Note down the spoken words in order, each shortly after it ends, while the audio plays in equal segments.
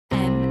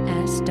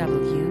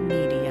RHW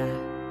Media.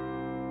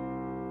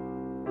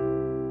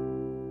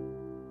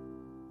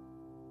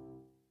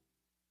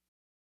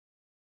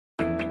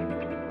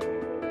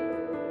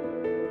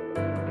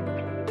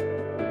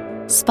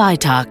 Spy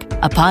Talk,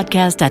 a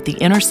podcast at the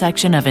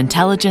intersection of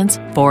intelligence,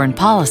 foreign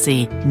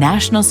policy,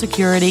 national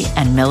security,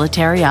 and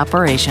military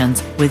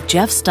operations with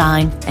Jeff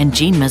Stein and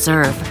Jeanne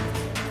Meserve.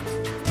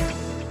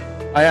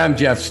 Hi, I'm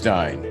Jeff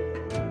Stein.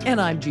 And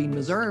I'm Jeanne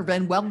Meserve,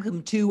 and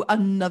welcome to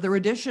another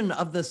edition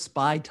of the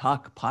Spy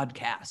Talk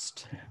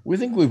podcast. We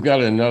think we've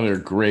got another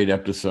great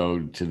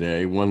episode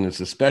today, one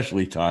that's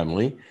especially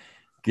timely,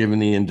 given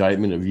the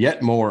indictment of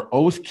yet more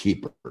Oath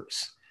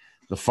Keepers,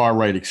 the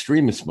far-right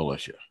extremist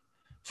militia,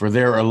 for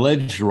their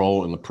alleged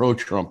role in the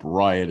pro-Trump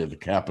riot at the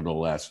Capitol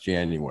last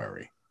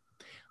January.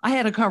 I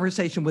had a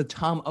conversation with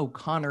Tom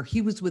O'Connor.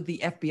 He was with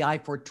the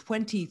FBI for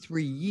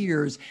 23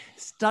 years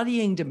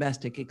studying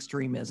domestic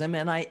extremism,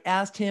 and I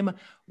asked him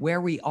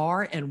where we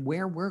are and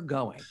where we're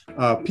going.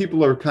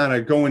 People are kind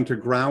of going to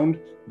ground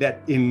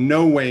that in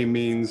no way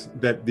means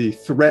that the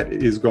threat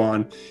is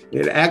gone.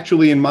 It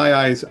actually, in my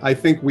eyes, I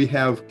think we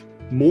have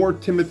more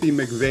Timothy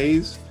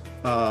McVeighs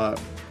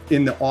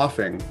in the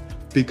offing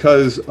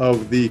because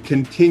of the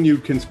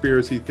continued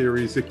conspiracy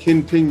theories, the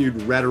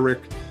continued rhetoric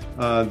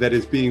that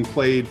is being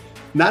played,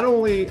 not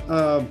only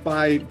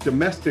by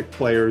domestic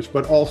players,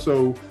 but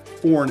also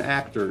foreign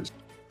actors.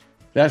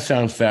 That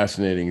sounds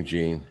fascinating,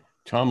 Jeanne.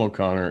 Tom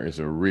O'Connor is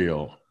a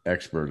real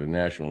expert, a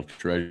national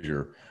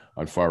treasure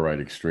on far-right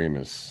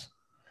extremists.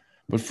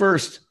 But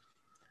first,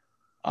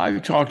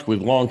 I've talked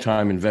with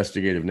longtime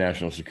investigative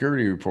national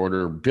security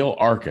reporter Bill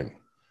Arkin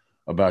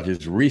about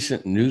his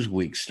recent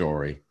Newsweek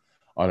story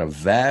on a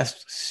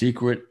vast,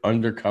 secret,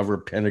 undercover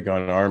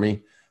Pentagon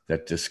army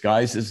that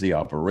disguises the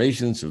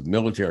operations of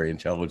military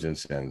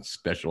intelligence and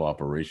special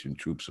operation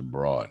troops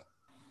abroad.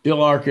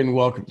 Bill Arkin,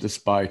 welcome to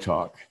Spy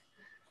Talk.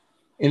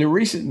 In a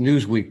recent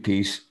Newsweek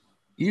piece,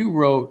 you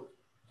wrote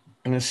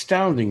an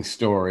astounding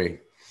story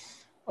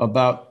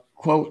about,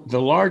 quote,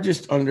 the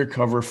largest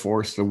undercover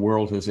force the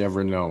world has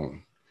ever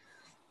known,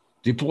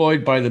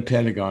 deployed by the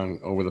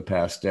Pentagon over the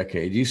past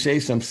decade. You say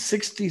some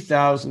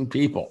 60,000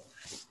 people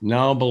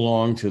now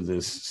belong to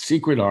this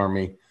secret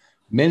army,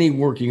 many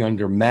working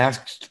under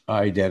masked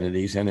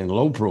identities and in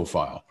low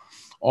profile,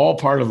 all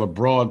part of a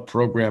broad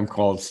program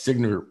called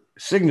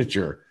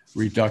signature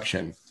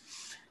reduction.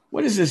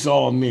 What does this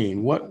all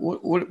mean?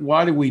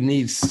 Why do we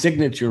need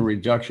signature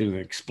reduction, and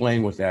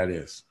explain what that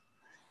is?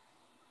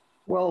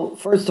 Well,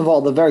 first of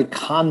all, the very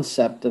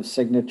concept of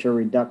signature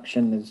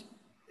reduction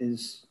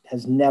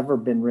has never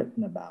been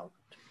written about.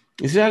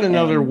 Is that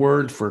another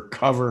word for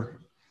cover?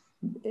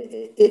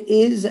 It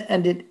is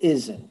and it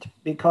isn't,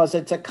 because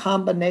it's a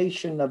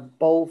combination of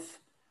both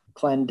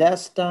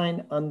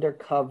clandestine,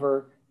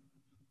 undercover,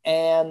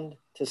 and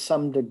to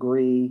some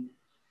degree,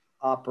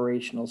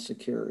 operational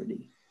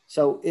security.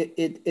 So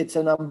it's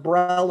an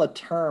umbrella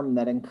term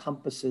that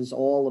encompasses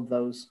all of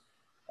those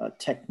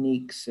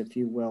techniques, if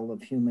you will,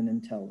 of human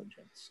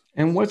intelligence.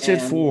 And what's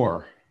it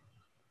for?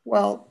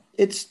 Well,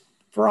 it's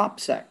for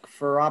OPSEC,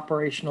 for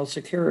operational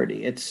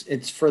security.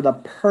 It's for the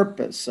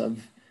purpose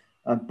of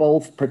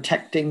both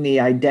protecting the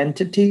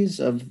identities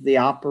of the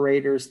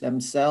operators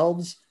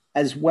themselves,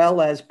 as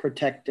well as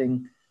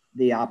protecting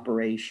the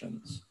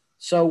operations.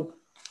 So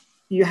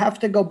you have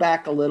to go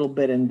back a little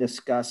bit and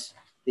discuss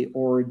the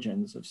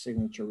origins of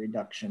signature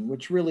reduction,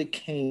 which really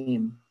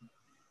came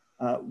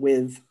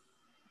with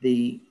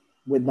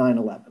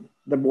 9/11,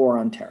 the war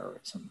on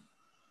terrorism,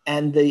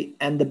 and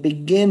the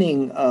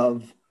beginning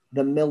of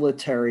the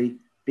military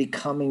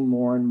becoming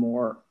more and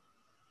more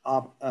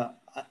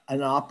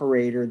an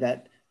operator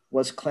that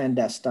was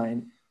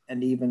clandestine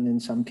and even in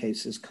some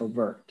cases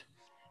covert.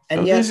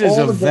 And so yet this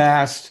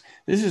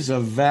is a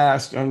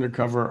vast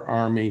undercover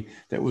army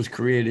that was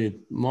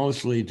created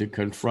mostly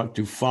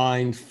to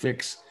find,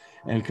 fix,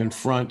 and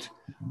confront,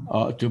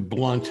 to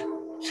blunt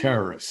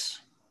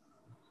terrorists.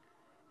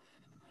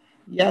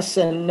 Yes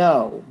and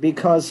no,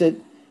 because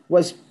it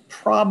was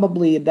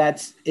probably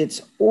that's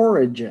its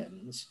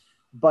origins.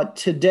 But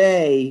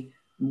today,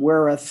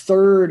 where a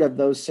third of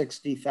those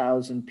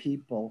 60,000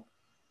 people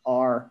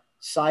are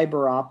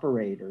cyber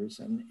operators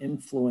and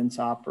influence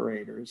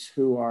operators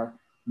who are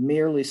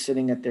merely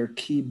sitting at their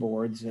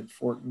keyboards at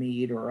Fort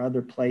Meade or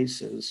other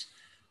places,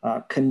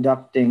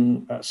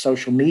 conducting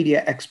social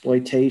media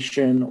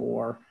exploitation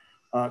or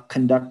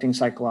conducting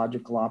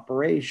psychological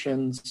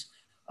operations.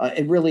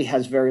 It really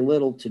has very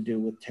little to do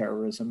with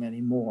terrorism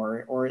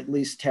anymore, or at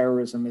least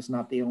terrorism is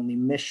not the only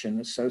mission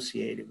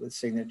associated with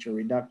signature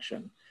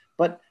reduction.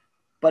 But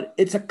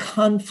it's a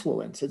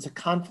confluence. It's a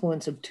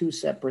confluence of two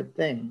separate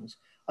things.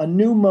 A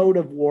new mode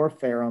of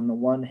warfare on the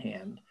one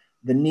hand,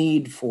 the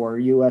need for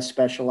U.S.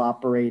 special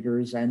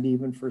operators and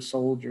even for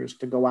soldiers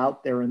to go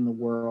out there in the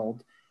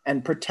world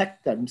and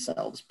protect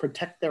themselves,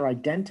 protect their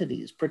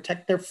identities,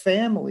 protect their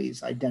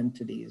families'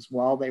 identities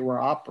while they were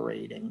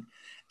operating.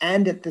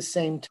 And at the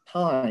same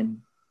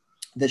time,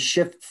 the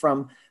shift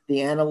from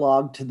the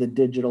analog to the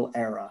digital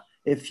era,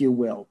 if you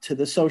will, to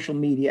the social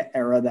media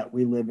era that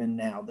we live in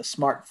now, the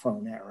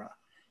smartphone era.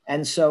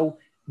 And so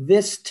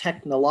this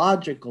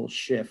technological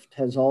shift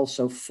has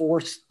also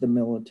forced the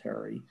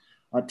military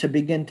to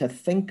begin to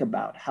think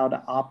about how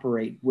to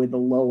operate with a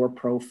lower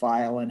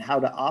profile and how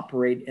to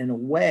operate in a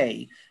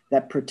way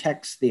that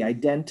protects the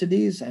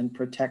identities and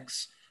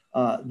protects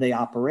the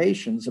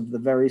operations of the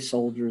very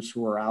soldiers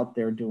who are out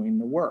there doing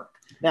the work.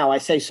 Now, I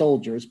say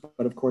soldiers,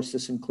 but of course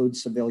this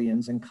includes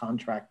civilians and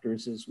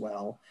contractors as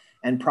well,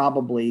 and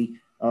probably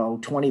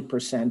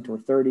 20% or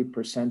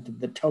 30%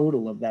 of the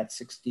total of that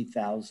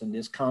 60,000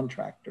 is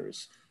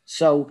contractors.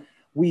 So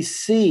we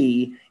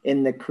see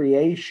in the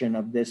creation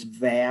of this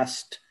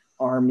vast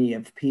army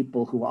of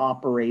people who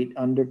operate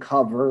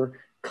undercover,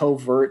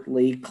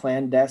 covertly,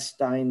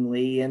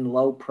 clandestinely, in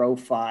low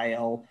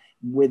profile,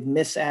 with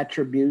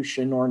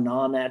misattribution or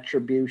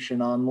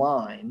non-attribution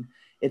online.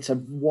 It's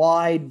a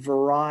wide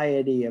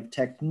variety of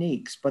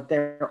techniques, but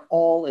they're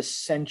all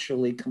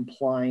essentially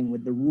complying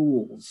with the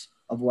rules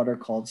of what are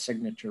called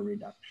signature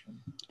reduction.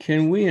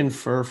 Can we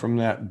infer from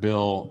that,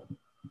 Bill,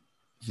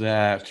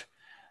 that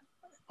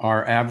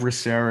our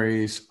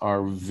adversaries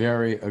are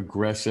very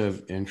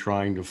aggressive in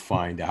trying to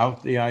find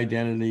out the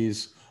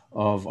identities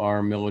of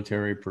our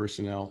military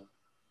personnel?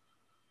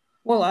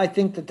 Well, I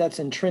think that that's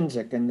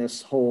intrinsic in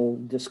this whole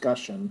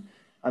discussion.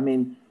 I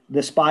mean,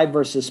 the spy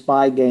versus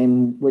spy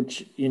game,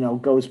 which,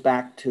 goes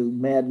back to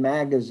Mad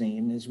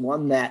Magazine, is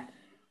one that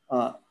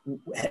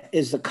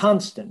is the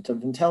constant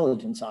of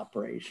intelligence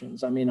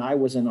operations. I mean, I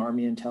was in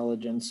Army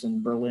intelligence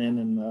in Berlin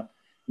in the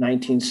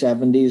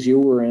 1970s. You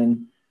were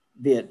in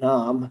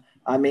Vietnam.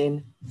 I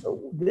mean,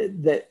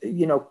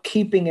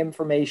 keeping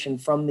information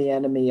from the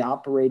enemy,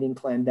 operating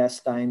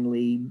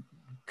clandestinely,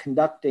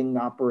 conducting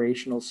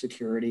operational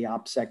security,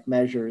 OPSEC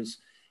measures,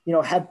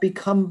 have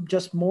become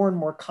just more and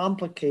more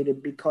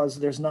complicated because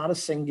there's not a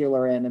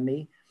singular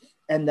enemy,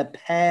 and the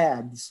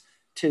paths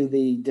to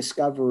the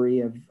discovery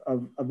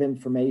of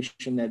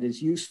information that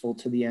is useful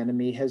to the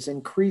enemy has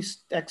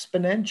increased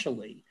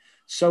exponentially.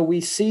 So we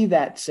see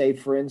that, say,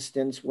 for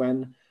instance,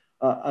 when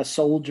a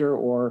soldier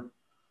or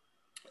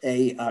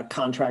a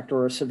contractor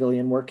or a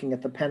civilian working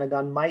at the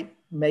Pentagon might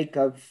make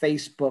a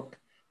Facebook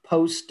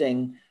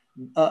posting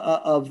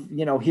of,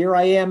 here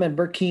I am in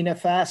Burkina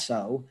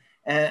Faso,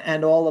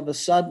 and all of a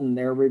sudden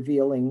they're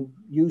revealing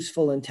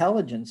useful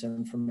intelligence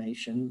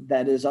information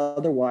that is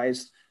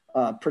otherwise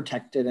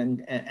protected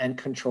and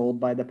controlled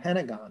by the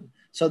Pentagon.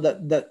 So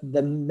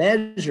the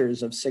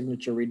measures of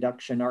signature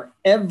reduction are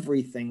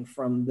everything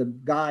from the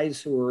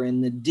guys who are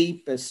in the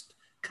deepest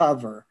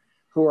cover,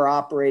 who are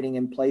operating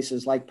in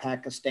places like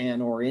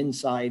Pakistan or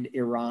inside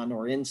Iran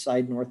or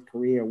inside North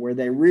Korea, where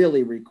they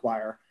really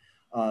require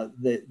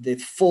the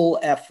full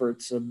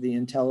efforts of the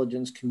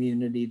intelligence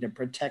community to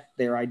protect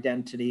their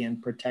identity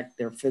and protect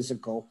their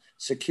physical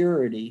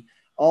security,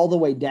 all the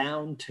way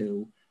down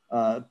to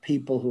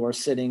people who are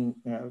sitting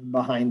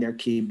behind their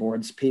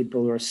keyboards,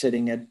 people who are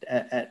sitting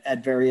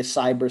at various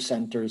cyber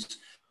centers,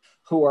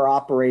 who are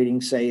operating,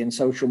 say, in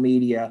social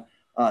media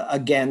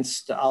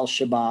against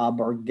Al-Shabaab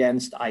or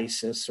against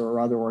ISIS or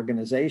other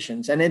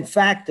organizations. And in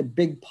fact, a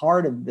big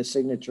part of the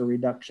signature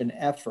reduction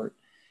effort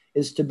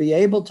is to be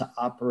able to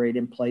operate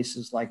in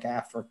places like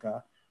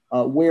Africa,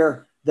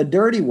 where the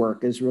dirty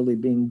work is really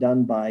being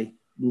done by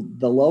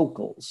the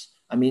locals.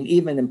 I mean,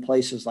 even in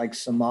places like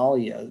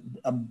Somalia,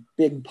 a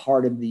big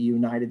part of the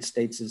United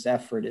States'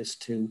 effort is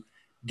to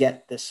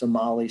get the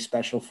Somali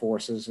special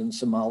forces and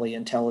Somali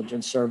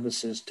intelligence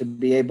services to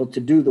be able to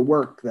do the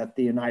work that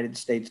the United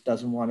States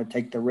doesn't want to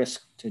take the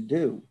risk to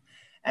do.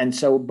 And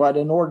so, but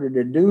in order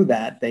to do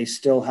that, they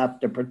still have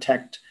to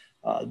protect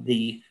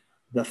the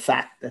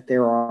fact that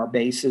there are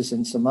bases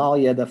in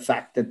Somalia, the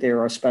fact that there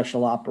are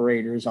special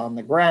operators on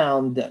the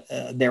ground,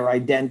 their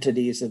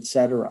identities, et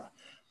cetera.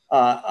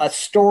 A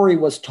story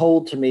was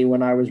told to me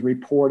when I was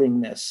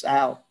reporting this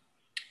out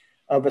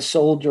of a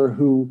soldier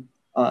who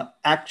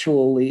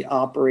actually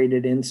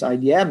operated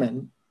inside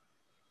Yemen,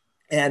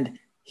 and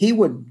he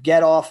would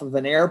get off of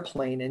an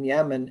airplane in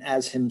Yemen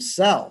as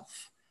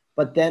himself,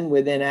 but then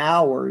within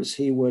hours,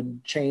 he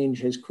would change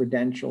his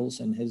credentials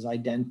and his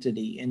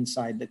identity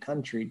inside the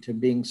country to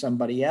being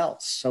somebody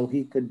else. So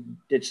he could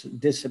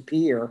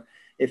disappear,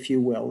 if you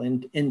will,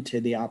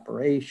 into the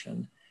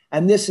operation.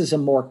 And this is a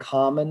more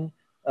common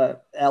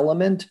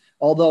element,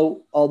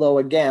 although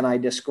again, I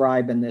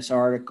describe in this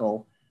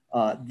article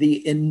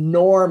the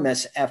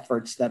enormous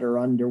efforts that are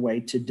underway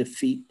to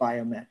defeat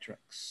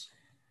biometrics.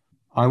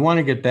 I want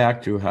to get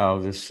back to how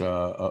this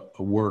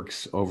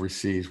works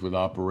overseas with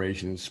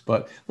operations,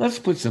 but let's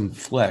put some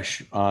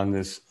flesh on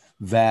this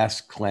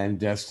vast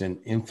clandestine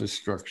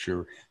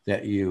infrastructure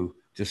that you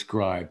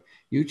describe.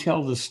 You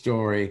tell the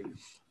story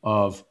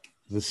of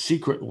the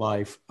secret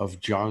life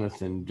of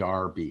Jonathan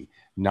Darby,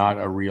 not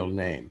a real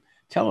name.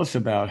 Tell us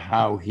about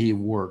how he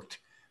worked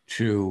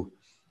to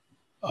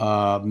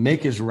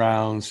make his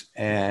rounds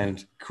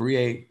and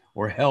create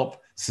or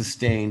help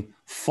sustain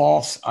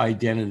false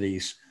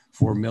identities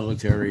for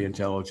military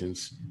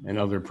intelligence and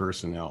other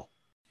personnel.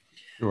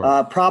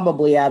 Sure.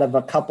 Probably out of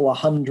a couple of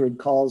hundred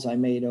calls I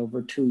made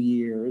over 2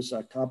 years,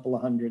 a couple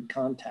of hundred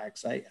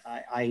contacts,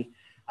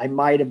 I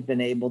might have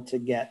been able to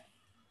get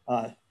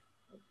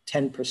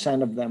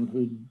 10% of them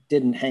who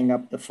didn't hang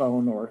up the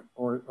phone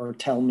or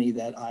tell me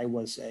that I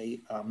was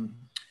a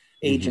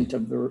agent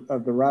of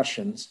the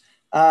Russians.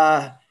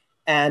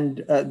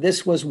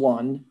 This was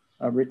one,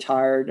 a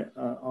retired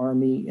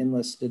Army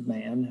enlisted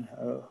man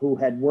who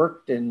had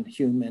worked in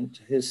Humint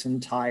his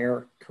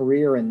entire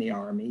career in the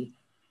Army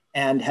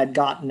and had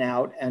gotten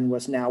out and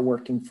was now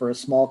working for a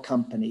small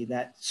company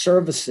that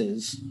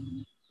services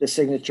the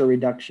signature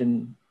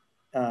reduction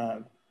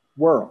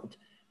world.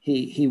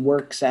 He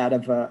works out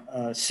of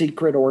a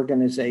secret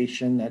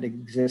organization that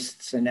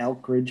exists in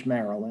Elk Ridge,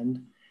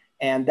 Maryland.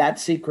 And that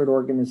secret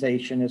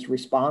organization is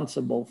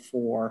responsible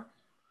for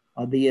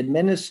the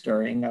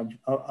administering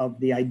of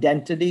the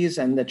identities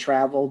and the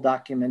travel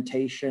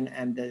documentation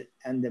and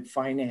the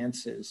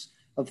finances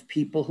of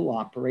people who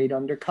operate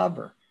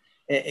undercover.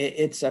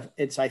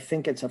 I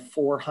think it's a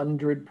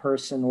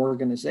 400-person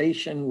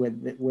organization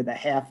with a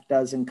half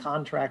dozen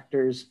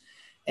contractors,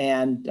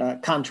 and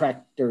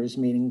contractors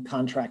meaning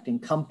contracting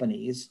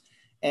companies.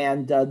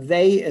 And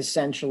they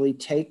essentially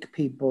take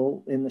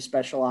people in the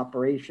special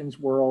operations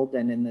world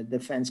and in the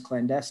Defense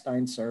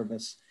Clandestine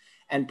Service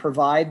and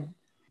provide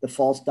the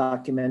false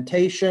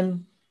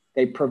documentation.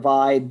 They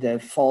provide the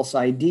false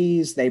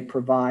IDs. They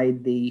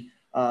provide the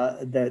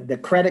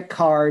credit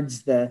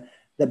cards, the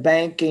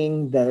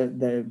banking,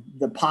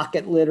 the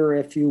pocket litter,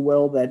 if you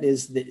will, that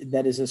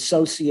is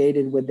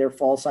associated with their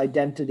false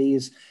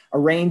identities,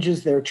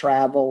 arranges their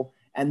travel,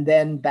 and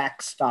then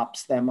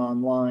backstops them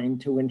online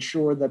to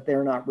ensure that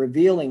they're not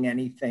revealing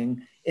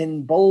anything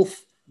in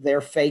both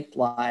their fake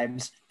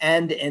lives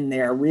and in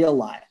their real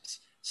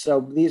lives.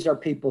 So these are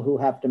people who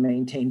have to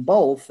maintain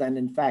both. And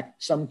in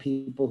fact, some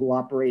people who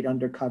operate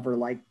undercover,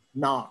 like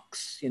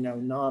Knox,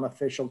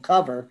 non-official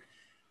cover,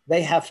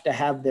 they have to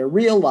have their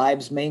real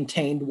lives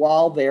maintained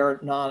while they're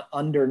not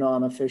under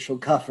non-official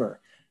cover.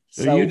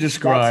 So you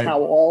describe, that's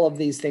how all of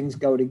these things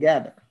go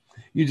together.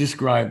 You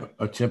describe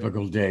a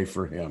typical day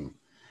for him.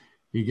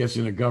 He gets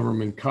in a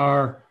government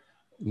car,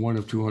 one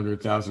of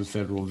 200,000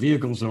 federal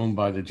vehicles owned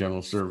by the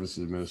General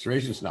Services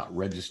Administration. It's not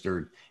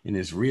registered in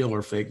his real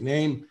or fake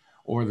name,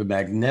 or the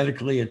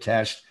magnetically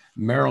attached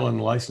Maryland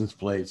license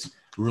plates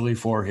really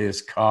for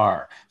his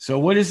car. So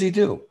what does he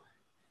do?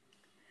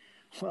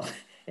 Well,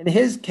 in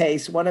his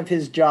case, one of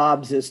his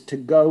jobs is to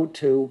go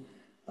to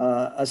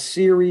a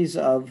series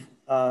of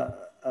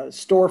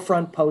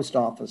storefront post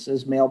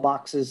offices,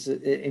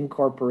 mailboxes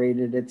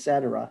incorporated, et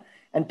cetera,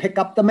 and pick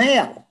up the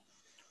mail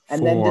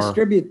and then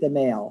distribute the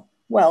mail.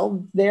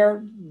 Well,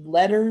 they're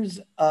letters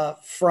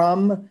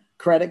from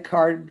credit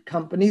card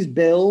companies,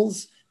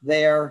 bills,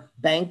 their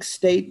bank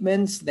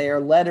statements, their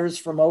letters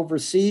from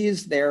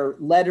overseas, their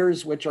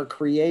letters which are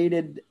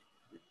created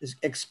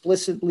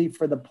explicitly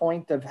for the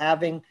point of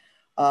having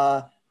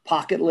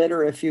pocket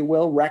litter, if you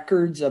will,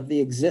 records of the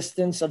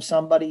existence of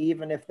somebody,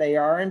 even if they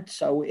aren't.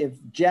 So if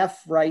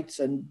Jeff writes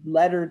a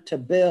letter to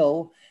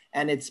Bill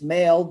and it's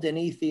mailed in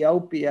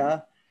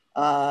Ethiopia,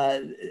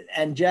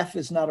 and Jeff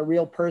is not a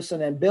real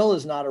person and Bill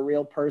is not a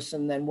real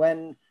person, then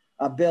when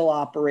Bill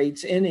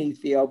operates in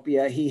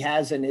Ethiopia, he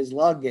has in his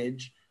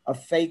luggage a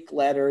fake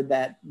letter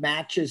that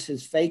matches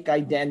his fake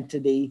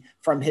identity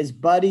from his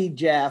buddy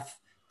Jeff,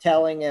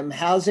 telling him,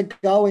 how's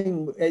it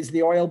going? Is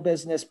the oil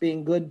business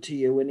being good to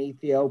you in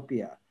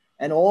Ethiopia?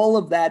 And all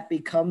of that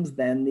becomes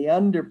then the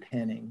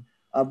underpinning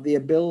of the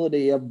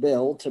ability of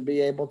Bill to be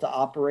able to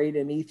operate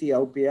in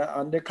Ethiopia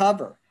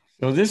undercover.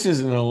 So this is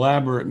an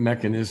elaborate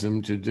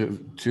mechanism to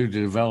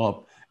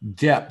develop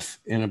depth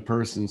in a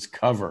person's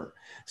cover,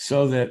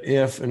 so that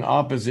if an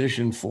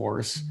opposition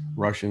force,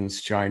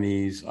 Russians,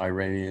 Chinese,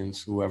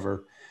 Iranians,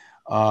 whoever,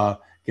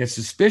 gets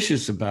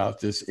suspicious about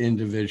this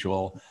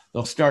individual,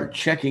 they'll start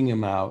checking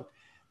him out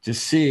to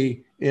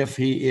see if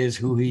he is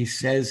who he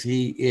says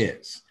he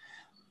is,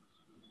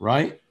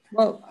 right?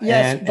 Well,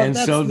 yes. And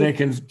so they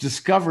can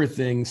discover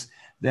things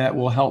that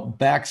will help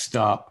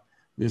backstop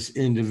this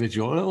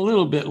individual. A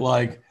little bit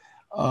like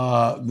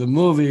the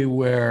movie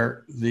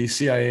where the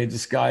CIA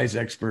disguise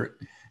expert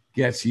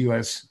gets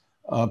U.S.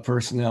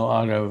 Personnel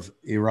out of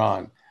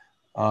Iran.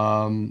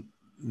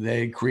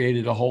 They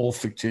created a whole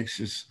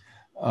fictitious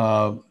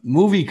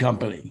movie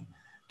company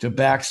to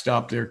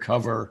backstop their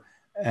cover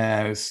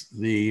as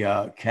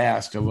the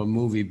cast of a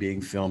movie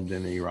being filmed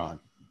in Iran.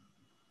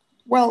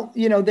 Well,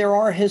 there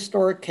are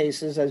historic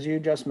cases, as you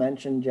just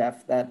mentioned,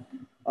 Jeff, that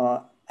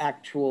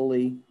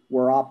actually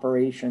were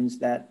operations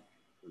that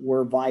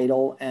were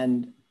vital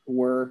and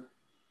were,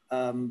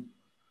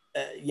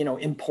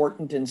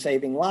 important in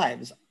saving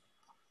lives.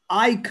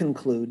 I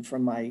conclude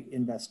from my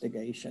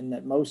investigation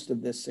that most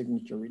of this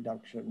signature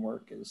reduction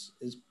work is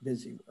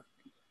busy work.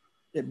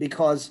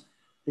 Because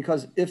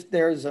if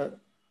there's a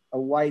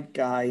white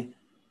guy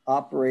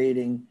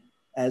operating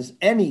as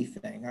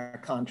anything, a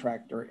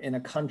contractor in a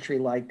country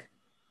like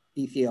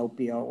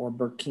Ethiopia or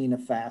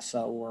Burkina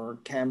Faso or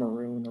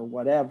Cameroon or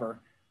whatever,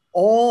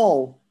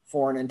 all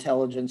foreign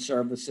intelligence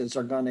services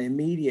are going to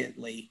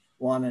immediately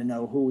want to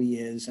know who he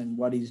is and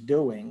what he's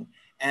doing.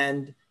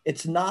 And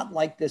it's not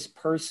like this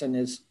person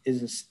is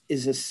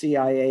a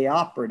CIA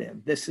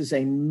operative. This is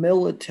a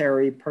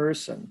military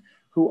person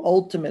who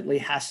ultimately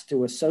has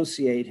to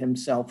associate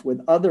himself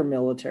with other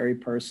military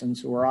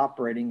persons who are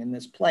operating in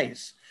this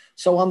place.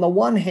 So on the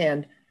one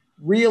hand,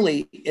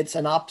 really, it's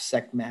an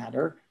OPSEC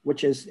matter,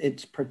 which is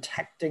it's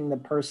protecting the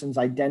person's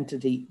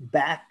identity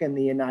back in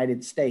the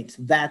United States.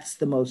 That's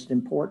the most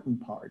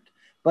important part.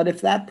 But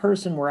if that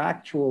person were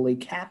actually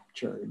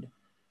captured,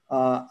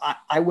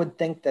 I would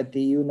think that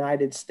the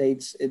United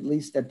States, at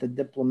least at the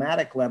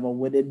diplomatic level,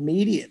 would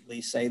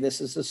immediately say this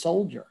is a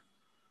soldier,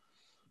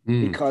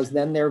 because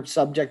then they're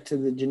subject to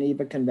the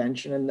Geneva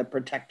Convention and the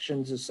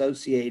protections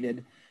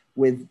associated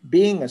with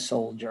being a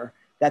soldier,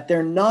 that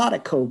they're not a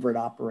covert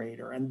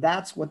operator. And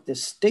that's what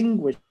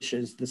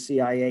distinguishes the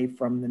CIA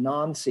from the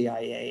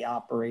non-CIA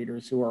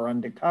operators who are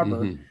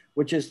undercover,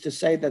 which is to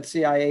say that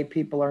CIA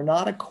people are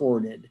not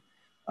accorded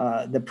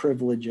the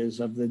privileges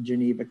of the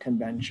Geneva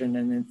Convention.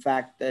 And in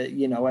fact,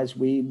 as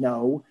we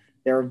know,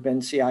 there have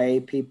been CIA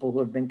people who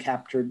have been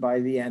captured by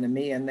the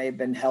enemy, and they've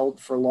been held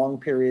for long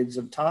periods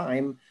of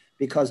time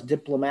because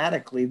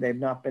diplomatically they've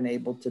not been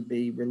able to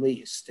be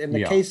released. In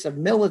the case of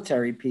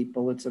military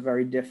people, it's a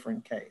very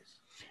different case.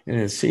 And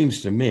it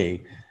seems to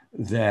me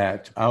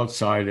that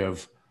outside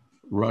of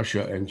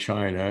Russia and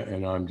China,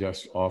 and I'm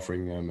just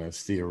offering them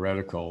as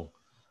theoretical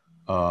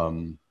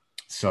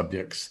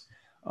subjects,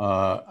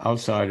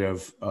 outside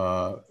of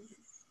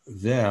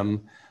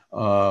them,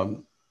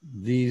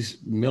 these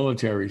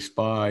military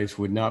spies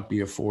would not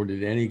be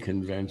afforded any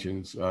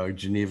conventions,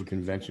 Geneva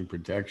Convention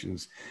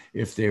protections,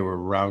 if they were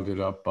rounded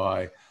up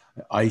by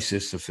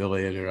ISIS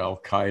affiliate or Al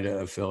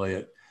Qaeda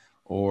affiliate,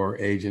 or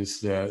agents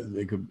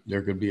that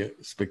there could be a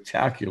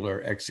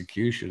spectacular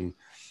execution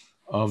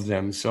of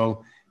them.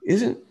 So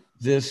isn't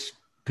this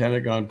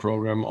Pentagon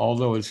program,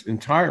 although it's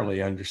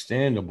entirely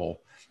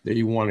understandable that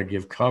you want to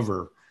give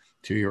cover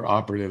to your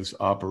operatives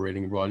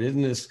operating abroad,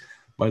 isn't this,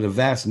 by the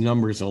vast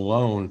numbers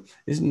alone,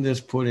 isn't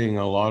this putting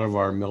a lot of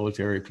our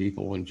military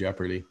people in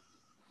jeopardy?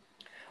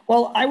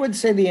 Well, I would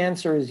say the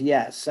answer is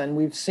yes. And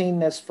we've seen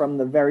this from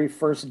the very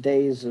first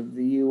days of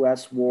the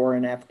US war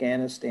in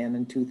Afghanistan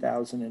in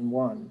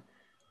 2001.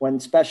 When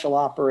special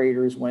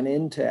operators went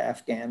into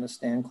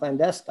Afghanistan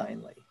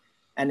clandestinely.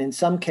 And in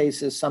some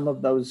cases, some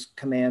of those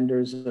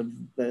commanders of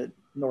the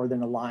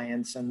Northern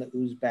Alliance and the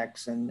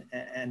Uzbeks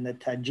and the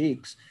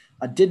Tajiks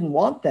didn't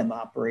want them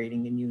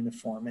operating in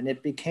uniform. And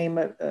it became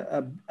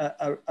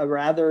a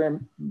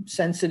rather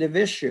sensitive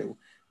issue,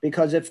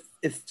 because if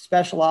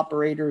special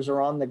operators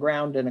are on the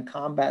ground in a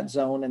combat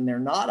zone and they're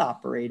not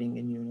operating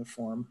in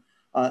uniform,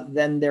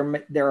 then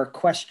there are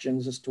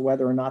questions as to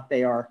whether or not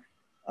they are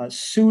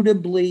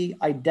suitably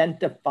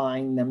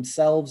identifying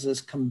themselves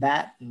as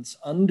combatants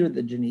under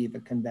the Geneva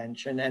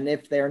Convention. And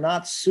if they're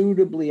not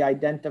suitably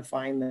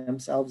identifying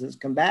themselves as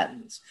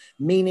combatants,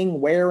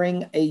 meaning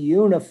wearing a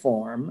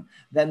uniform,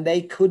 then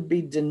they could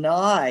be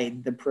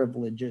denied the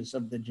privileges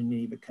of the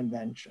Geneva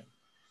Convention.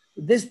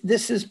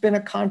 This has been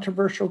a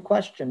controversial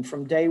question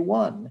from day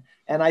one.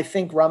 And I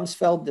think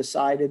Rumsfeld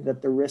decided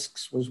that the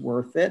risks was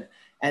worth it.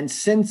 And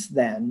since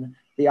then,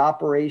 the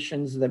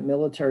operations that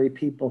military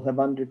people have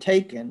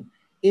undertaken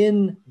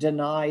in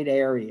denied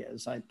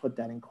areas, I put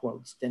that in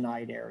quotes,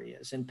 denied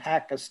areas, in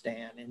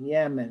Pakistan, in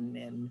Yemen,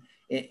 in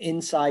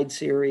inside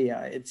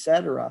Syria, et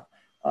cetera,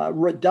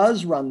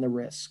 does run the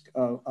risk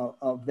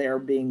of their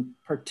being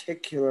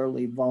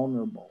particularly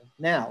vulnerable.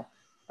 Now,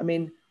 I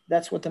mean,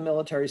 that's what the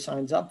military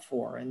signs up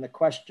for. And the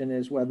question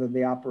is whether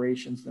the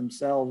operations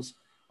themselves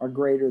are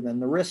greater than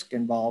the risk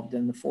involved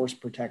in the force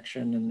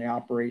protection and the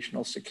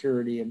operational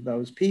security of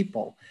those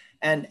people.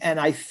 And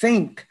I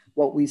think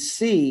what we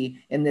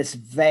see in this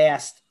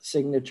vast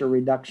signature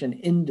reduction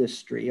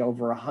industry,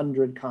 over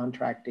 100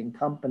 contracting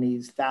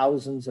companies,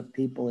 thousands of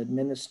people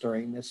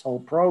administering this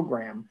whole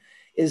program,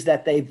 is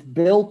that they've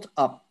built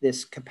up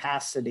this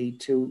capacity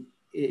to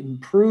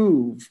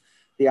improve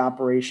the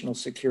operational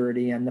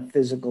security and the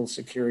physical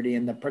security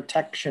and the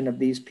protection of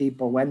these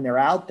people when they're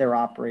out there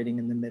operating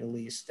in the Middle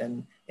East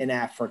and in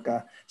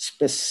Africa,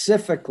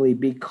 specifically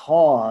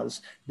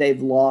because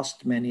they've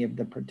lost many of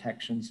the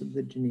protections of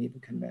the Geneva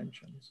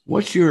Conventions.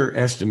 What's your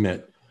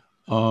estimate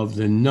of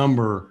the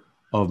number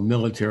of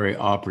military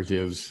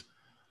operatives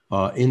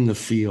in the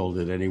field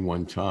at any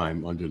one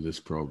time under this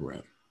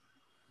program?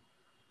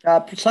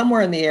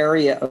 Somewhere in the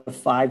area of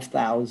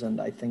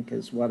 5,000, I think,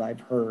 is what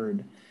I've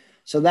heard.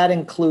 So that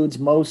includes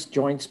most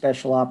Joint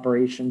Special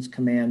Operations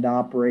Command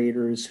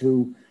operators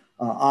who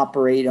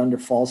operate under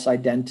false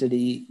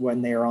identity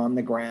when they are on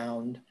the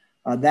ground.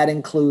 That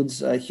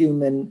includes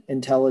human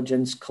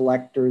intelligence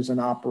collectors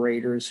and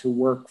operators who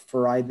work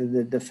for either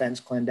the Defense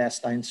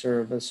Clandestine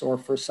Service or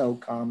for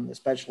SOCOM, the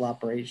Special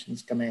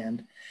Operations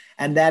Command.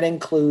 And that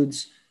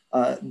includes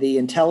the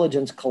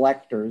intelligence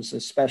collectors,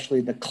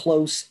 especially the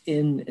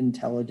close-in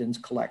intelligence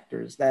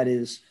collectors. That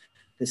is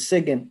the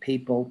SIGINT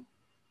people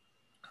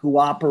who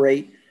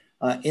operate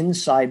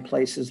inside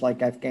places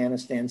like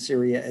Afghanistan,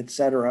 Syria, et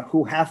cetera,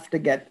 who have to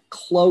get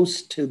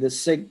close to the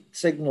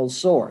signal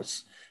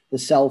source, the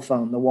cell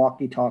phone, the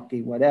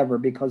walkie-talkie, whatever,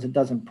 because it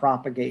doesn't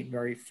propagate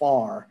very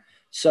far.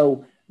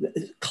 So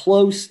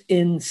close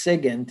in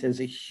SIGINT is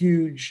a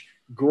huge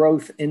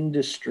growth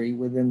industry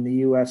within the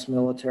U.S.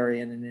 military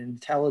and in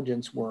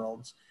intelligence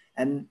worlds.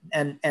 And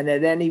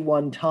at any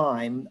one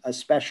time, a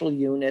special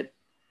unit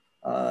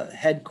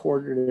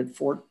headquartered at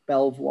Fort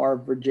Belvoir,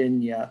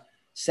 Virginia,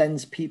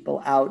 sends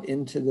people out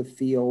into the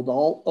field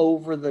all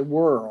over the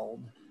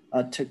world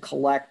to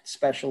collect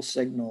special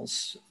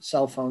signals,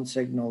 cell phone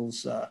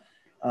signals,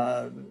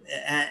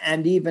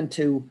 and even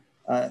to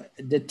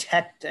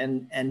detect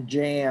and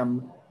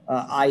jam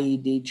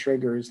IED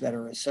triggers that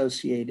are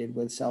associated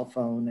with cell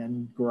phone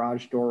and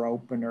garage door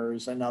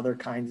openers and other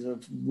kinds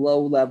of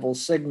low-level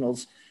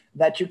signals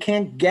that you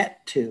can't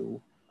get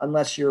to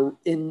unless you're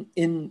in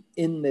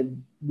the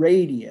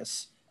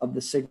radius of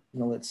the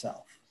signal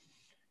itself.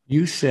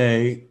 You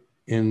say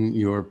in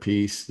your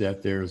piece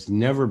that there's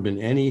never been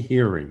any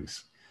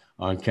hearings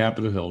on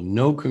Capitol Hill,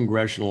 no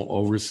congressional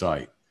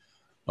oversight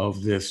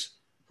of this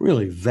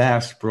really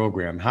vast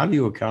program. How do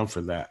you account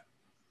for that?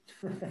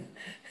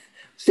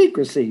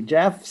 Secrecy,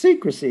 Jeff,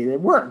 secrecy.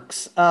 It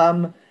works.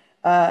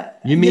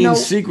 You mean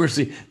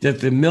secrecy,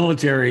 that the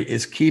military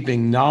is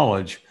keeping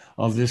knowledge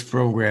of this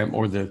program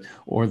or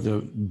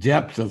the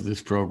depth of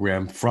this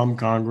program from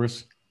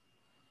Congress?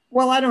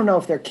 Well, I don't know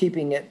if they're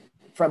keeping it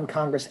from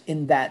Congress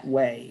in that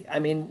way. I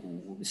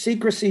mean,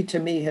 secrecy to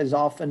me has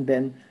often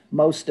been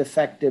most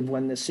effective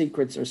when the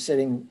secrets are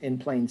sitting in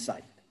plain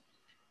sight.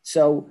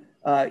 So,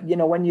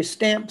 when you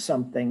stamp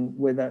something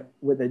with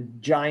a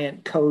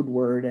giant code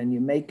word and you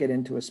make it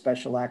into a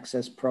special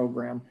access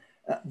program,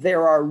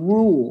 there are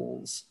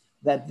rules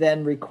that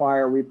then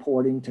require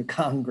reporting to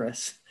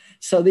Congress.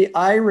 So the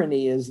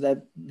irony is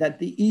that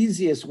the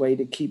easiest way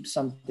to keep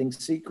something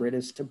secret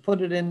is to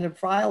put it in the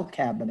file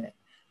cabinet,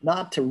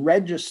 not to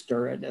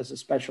register it as a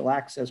special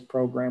access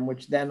program,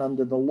 which then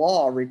under the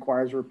law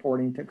requires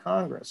reporting to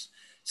Congress.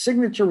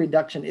 Signature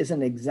reduction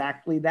isn't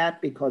exactly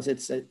that because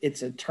it's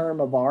a term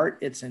of art.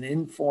 It's an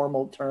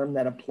informal term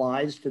that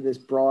applies to this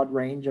broad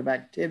range of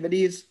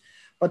activities.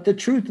 But the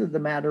truth of the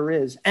matter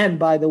is, and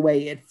by the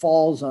way, it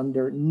falls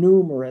under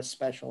numerous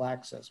special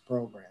access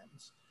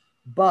programs.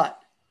 But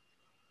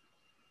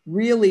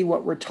really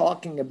what we're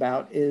talking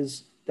about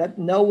is that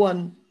no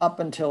one, up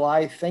until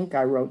I think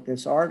I wrote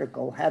this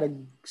article, had a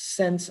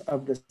sense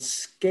of the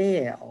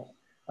scale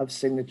of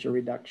signature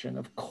reduction.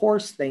 Of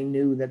course, they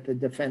knew that the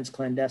Defense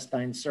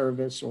Clandestine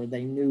Service, or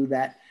they knew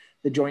that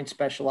the Joint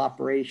Special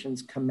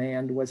Operations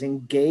Command was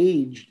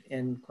engaged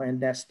in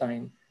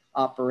clandestine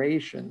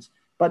operations,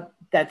 but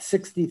that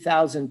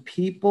 60,000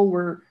 people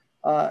were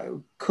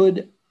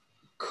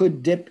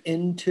could dip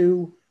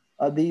into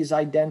these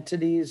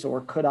identities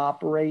or could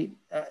operate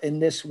in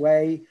this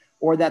way,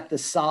 or that the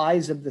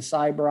size of the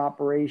cyber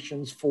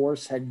operations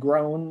force had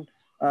grown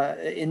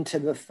into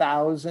the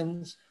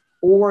thousands,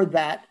 or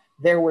that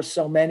there were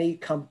so many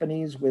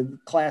companies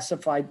with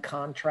classified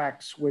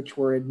contracts which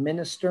were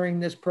administering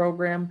this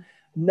program.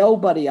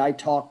 Nobody I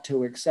talked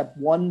to, except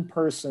one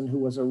person who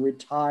was a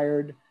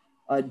retired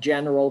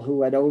general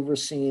who had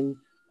overseen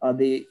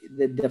the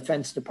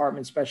Defense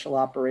Department Special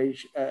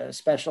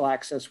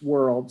Access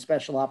World,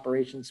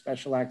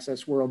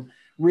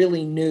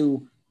 really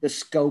knew the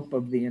scope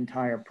of the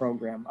entire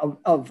program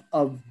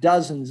of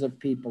dozens of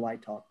people I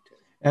talked to.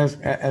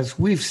 As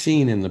we've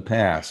seen in the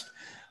past,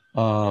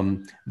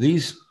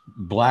 these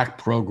black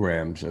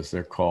programs, as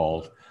they're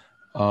called,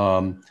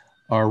 are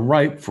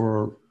ripe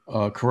for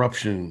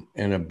corruption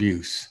and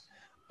abuse.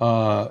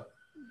 So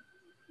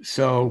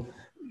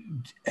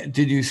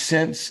did you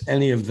sense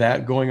any of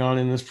that going on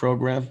in this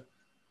program?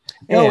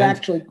 No,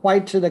 actually,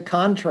 quite to the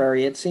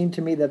contrary. It seemed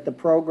to me that the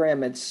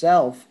program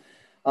itself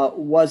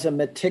was a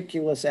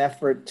meticulous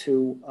effort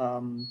to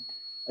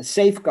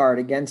safeguard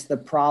against the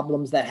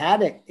problems that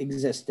had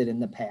existed in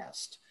the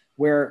past,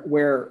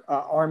 where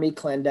Army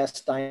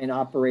clandestine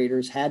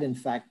operators had, in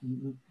fact,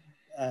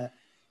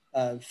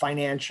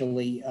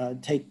 financially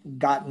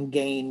gotten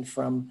gain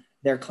from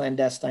their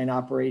clandestine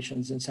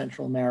operations in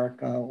Central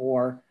America,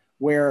 or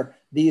where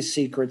these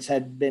secrets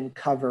had been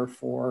cover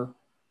for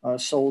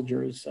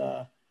soldiers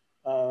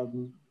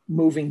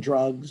moving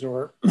drugs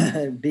or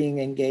being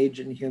engaged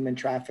in human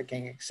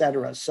trafficking, et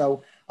cetera.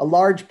 So a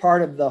large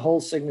part of the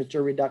whole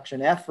signature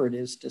reduction effort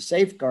is to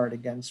safeguard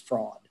against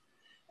fraud.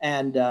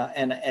 And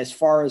as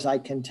far as I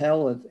can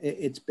tell,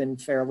 it's been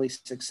fairly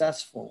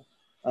successful.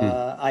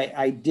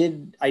 I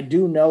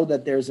do know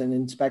that there's an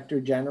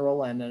inspector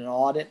general and an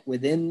audit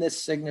within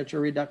this signature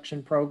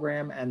reduction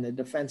program, and the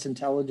Defense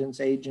Intelligence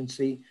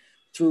Agency,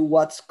 through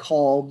what's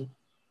called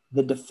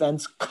the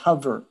Defense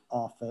Covert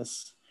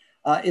Office,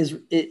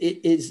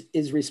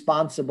 is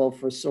responsible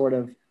for sort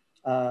of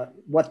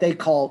what they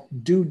call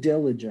due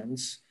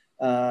diligence,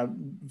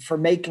 for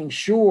making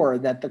sure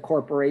that the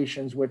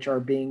corporations which are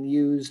being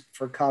used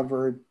for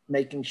cover,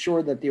 making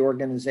sure that the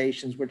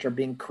organizations which are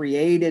being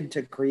created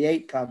to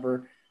create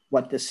cover,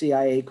 what the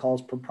CIA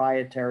calls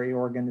proprietary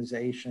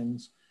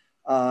organizations,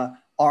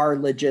 are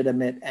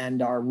legitimate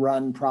and are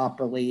run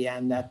properly,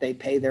 and that they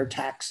pay their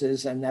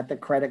taxes, and that the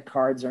credit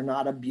cards are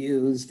not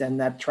abused, and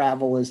that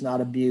travel is not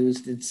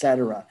abused, et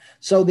cetera.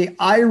 So the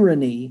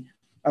irony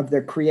of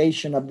the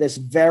creation of this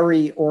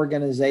very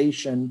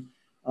organization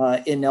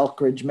in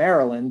Elkridge,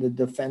 Maryland, the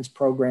Defense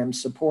Program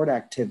Support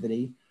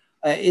Activity,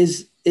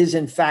 is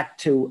in fact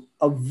to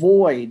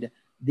avoid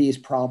these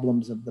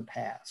problems of the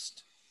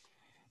past.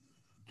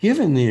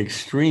 Given the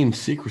extreme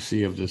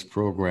secrecy of this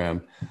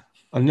program,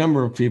 a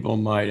number of people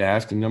might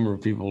ask, a number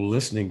of people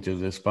listening to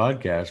this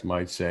podcast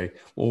might say,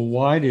 well,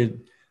 why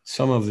did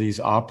some of these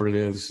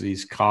operatives,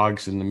 these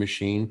cogs in the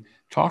machine,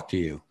 talk to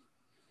you?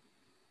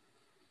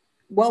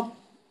 Well,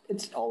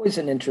 it's always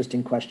an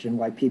interesting question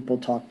why people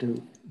talk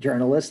to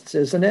journalists,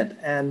 isn't it?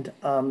 And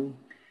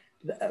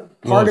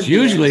it's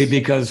usually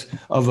because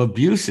of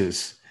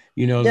abuses.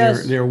 You know,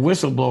 yes. they're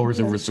whistleblowers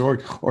of a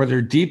sort, or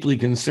they're deeply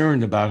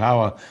concerned about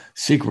how a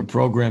secret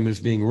program is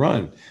being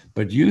run.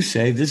 But you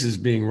say this is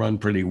being run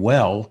pretty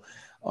well.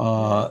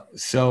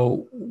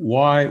 So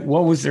what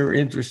was their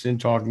interest in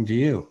talking to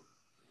you?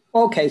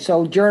 Okay,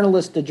 so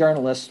journalist to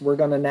journalist, we're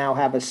going to now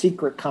have a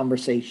secret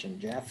conversation,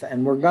 Jeff,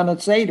 and we're going to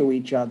say to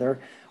each other,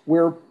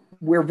 we're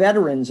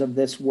veterans of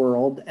this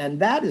world,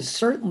 and that is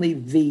certainly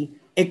the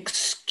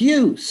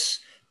excuse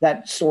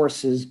that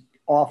sources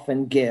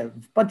often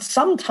give. But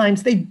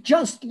sometimes they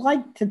just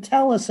like to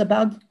tell us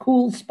about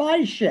cool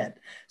spy shit.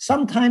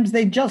 Sometimes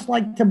they just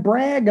like to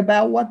brag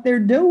about what they're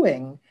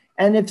doing.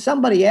 And if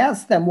somebody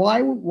asked them,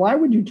 why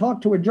would you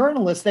talk to a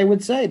journalist? They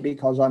would say,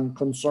 because I'm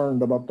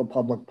concerned about the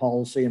public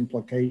policy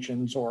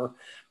implications, or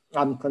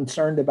I'm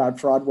concerned about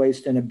fraud,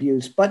 waste, and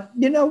abuse. But,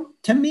 you know,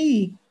 to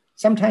me,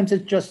 sometimes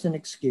it's just an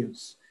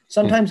excuse.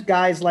 Sometimes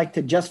guys like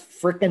to just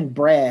frickin'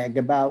 brag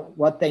about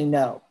what they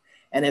know.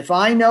 And if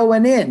I know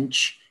an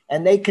inch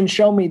and they can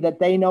show me that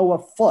they know a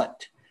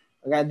foot,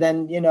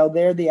 then, you know,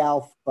 they're the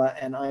alpha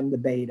and I'm the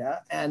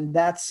beta. And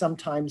that's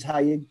sometimes how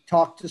you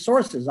talk to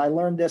sources. I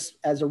learned this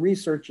as a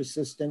research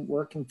assistant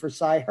working for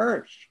Cy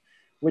Hirsch,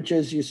 which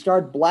is you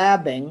start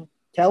blabbing,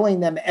 telling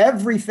them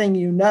everything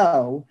you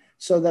know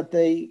so that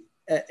they,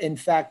 in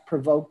fact,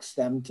 provokes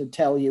them to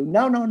tell you,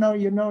 no,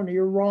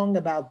 you're wrong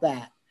about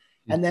that.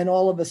 And then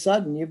all of a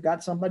sudden you've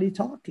got somebody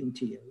talking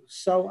to you.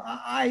 So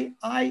I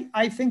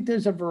think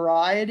there's a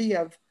variety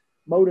of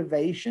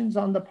motivations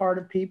on the part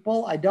of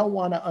people. I don't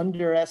want to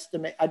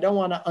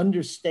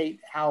understate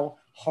how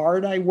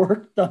hard I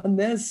worked on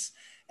this.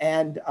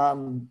 And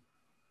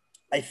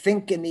I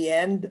think in the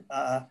end,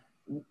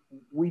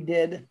 we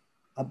did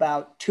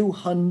about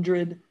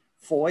 200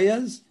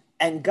 FOIAs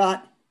and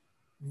got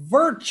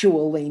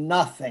virtually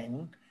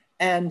nothing.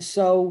 And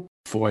so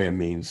FOIA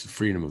means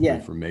Freedom of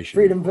Information.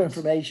 Freedom of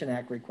Information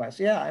Act requests.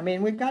 Yeah, I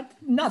mean, we've got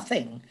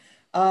nothing.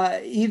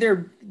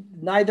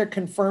 Neither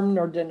confirm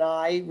nor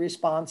deny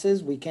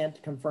responses. We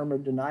can't confirm or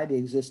deny the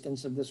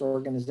existence of this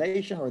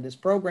organization or this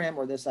program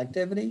or this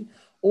activity,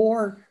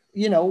 or,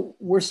 you know,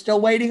 we're still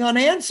waiting on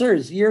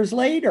answers years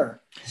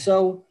later.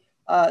 So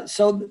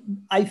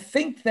I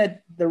think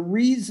that the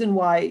reason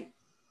why,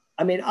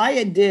 I mean,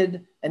 I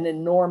did an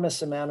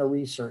enormous amount of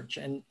research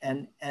and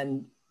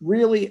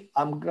really,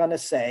 I'm going to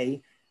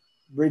say,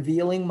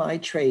 revealing my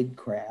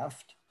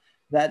tradecraft,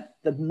 that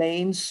the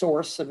main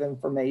source of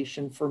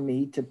information for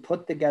me to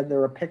put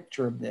together a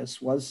picture of this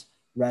was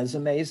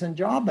resumes and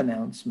job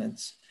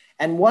announcements.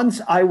 And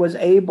once I was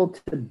able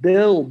to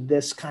build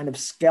this kind of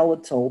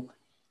skeletal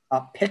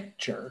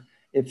picture,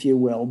 if you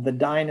will, the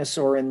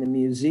dinosaur in the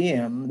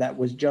museum that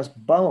was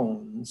just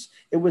bones,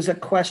 it was a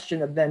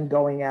question of then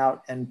going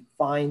out and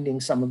finding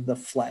some of the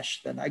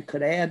flesh that I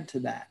could add to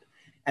that.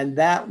 And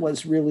that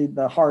was really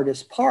the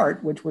hardest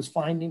part, which was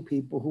finding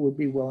people who would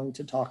be willing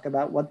to talk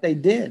about what they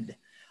did.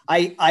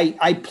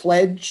 I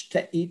pledged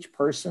to each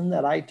person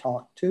that I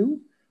talked to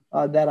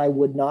that I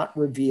would not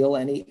reveal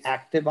any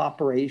active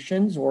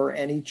operations or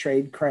any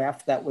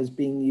tradecraft that was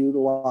being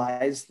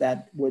utilized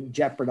that would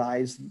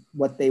jeopardize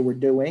what they were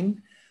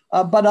doing.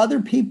 But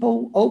other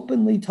people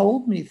openly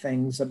told me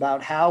things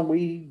about how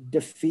we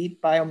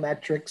defeat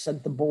biometrics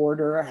at the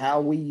border, how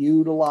we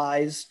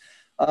utilize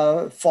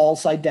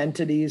false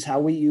identities, how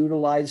we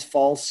utilize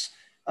false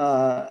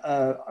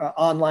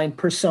online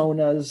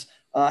personas,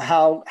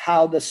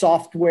 how the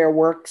software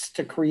works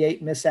to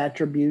create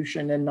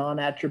misattribution and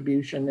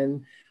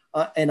non-attribution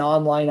in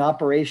online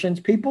operations.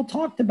 People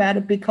talked about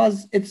it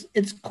because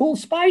it's cool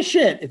spy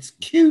shit. It's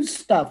Q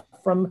stuff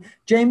from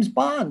James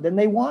Bond, and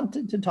they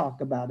wanted to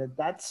talk about it.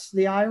 That's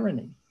the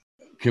irony.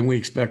 Can we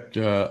expect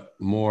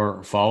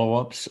more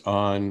follow-ups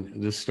on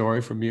this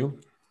story from you?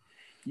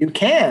 You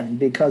can,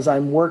 because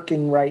I'm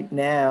working right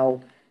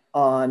now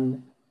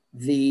on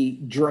the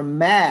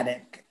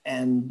dramatic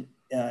and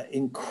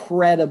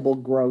incredible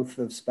growth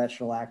of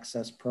special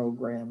access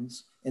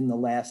programs in the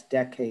last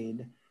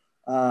decade.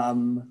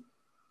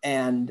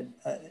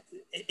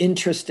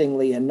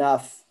 Interestingly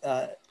enough,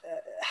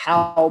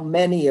 how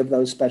many of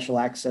those special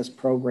access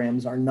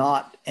programs are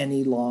not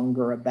any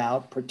longer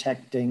about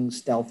protecting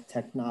stealth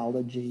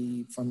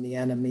technology from the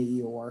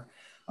enemy or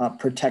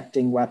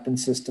protecting weapon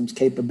systems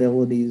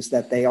capabilities,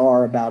 that they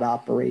are about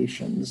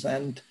operations.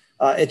 And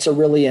it's a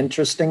really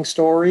interesting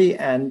story,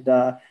 and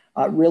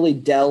really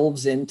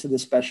delves into the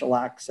special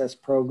access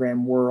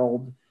program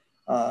world,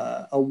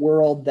 a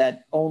world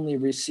that only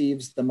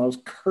receives the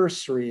most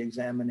cursory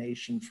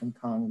examination from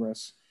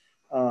Congress.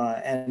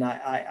 And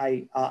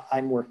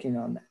I'm working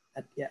on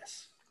that.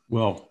 Yes.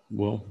 Well,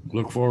 we'll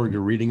look forward to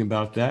reading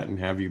about that and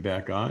have you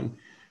back on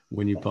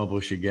when you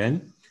publish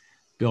again.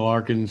 Bill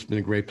Arkin, it's been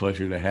a great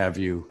pleasure to have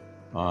you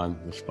on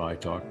the Spy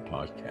Talk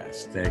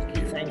podcast. Thank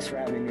you. Thanks for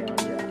having me on,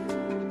 Jeff.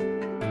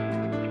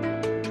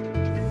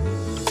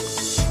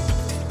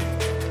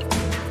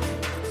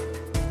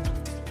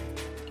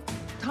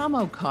 Tom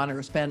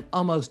O'Connor spent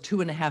almost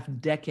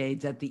 2.5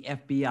 decades at the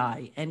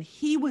FBI, and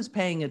he was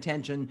paying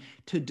attention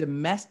to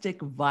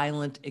domestic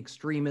violent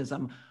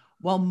extremism,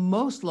 while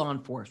most law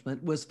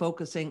enforcement was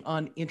focusing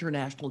on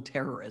international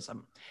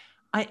terrorism.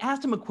 I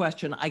asked him a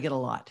question I get a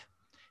lot.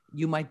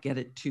 You might get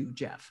it too,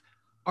 Jeff.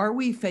 Are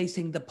we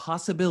facing the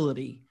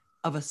possibility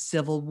of a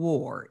civil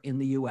war in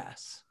the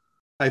U.S.?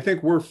 I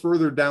think we're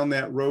further down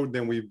that road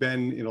than we've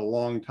been in a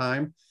long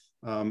time.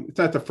 It's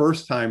not the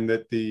first time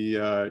that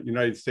the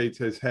United States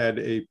has had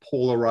a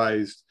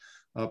polarized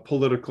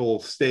political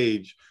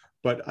stage,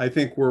 but I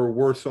think we're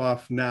worse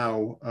off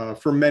now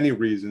for many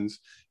reasons.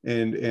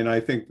 And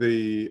I think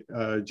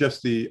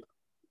just the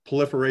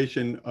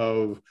proliferation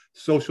of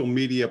social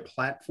media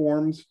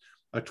platforms,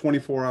 a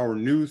 24-hour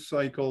news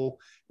cycle,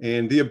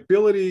 and the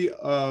ability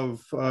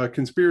of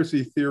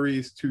conspiracy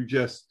theories to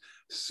just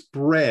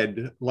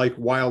spread like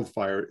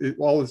wildfire.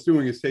 All it's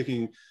doing is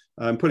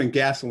putting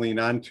gasoline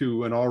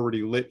onto an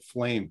already lit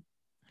flame.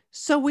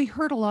 So we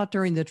heard a lot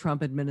during the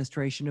Trump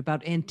administration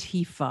about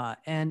Antifa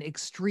and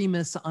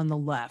extremists on the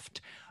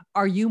left.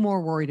 Are you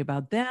more worried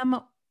about them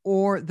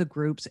or the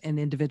groups and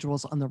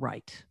individuals on the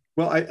right?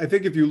 Well, I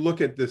think if you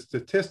look at the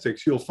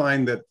statistics, you'll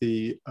find that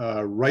the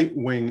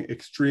right-wing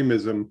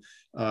extremism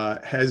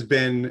has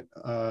been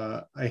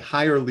a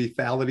higher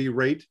lethality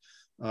rate.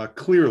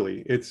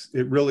 Clearly, it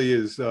really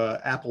is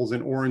apples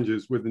and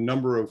oranges with the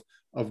number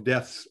of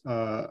deaths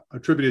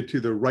attributed to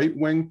the right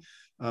wing.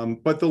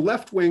 But the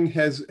left wing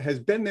has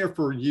been there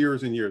for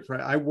years and years,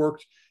 right? I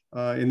worked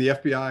in the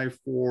FBI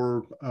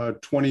for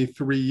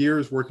 23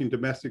 years working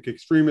domestic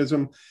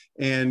extremism.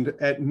 And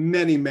at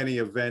many, many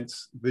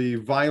events, the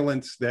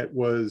violence that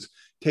was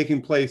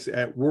taking place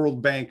at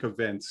World Bank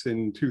events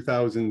in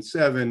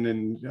 2007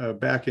 and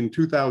back in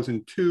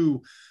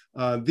 2002,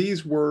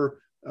 these were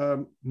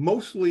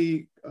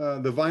mostly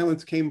the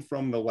violence came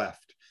from the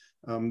left.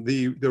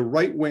 The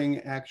right wing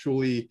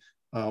actually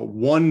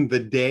won the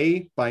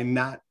day by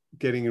not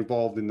getting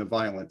involved in the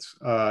violence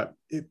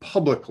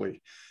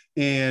publicly.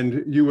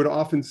 And you would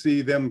often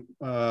see them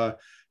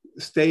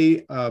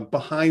stay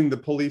behind the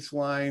police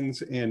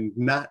lines and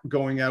not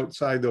going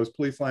outside those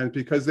police lines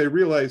because they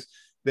realized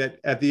that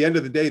at the end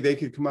of the day, they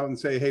could come out and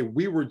say, hey,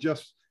 we were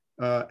just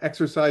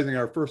exercising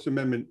our First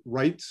Amendment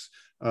rights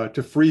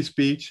to free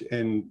speech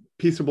and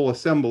peaceable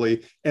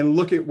assembly, and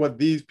look at what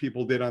these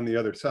people did on the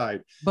other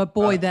side. But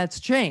boy, that's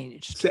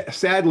changed.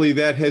 Sadly,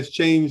 that has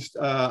changed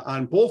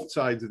on both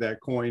sides of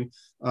that coin.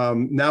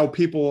 Now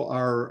people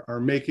are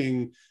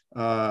making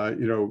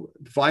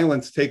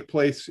violence take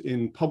place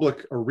in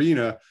public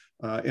arena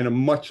in a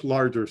much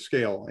larger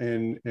scale,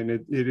 and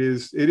it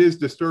is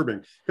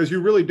disturbing because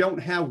you really don't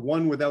have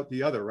one without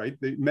the other, right?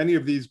 Many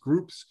of these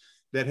groups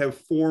that have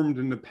formed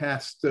in the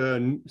past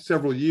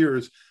several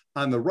years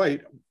on the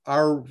right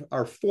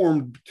are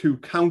formed to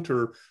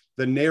counter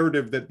the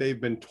narrative that they've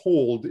been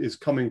told is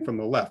coming from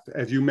the left.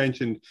 As you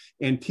mentioned,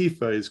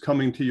 Antifa is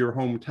coming to your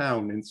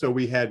hometown. And so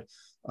we had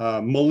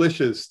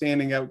militias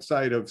standing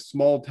outside of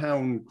small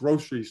town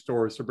grocery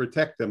stores to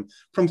protect them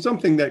from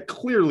something that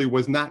clearly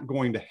was not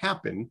going to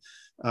happen,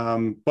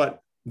 but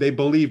they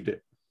believed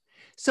it.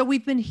 So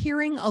we've been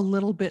hearing a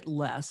little bit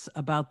less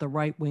about the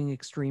right-wing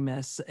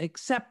extremists,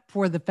 except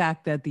for the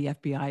fact that the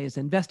FBI is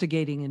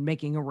investigating and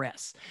making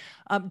arrests.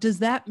 Does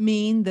that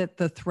mean that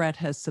the threat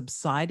has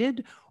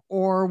subsided,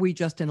 or are we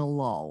just in a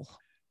lull?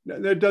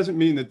 That doesn't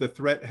mean that the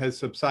threat has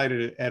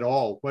subsided at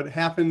all. What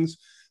happens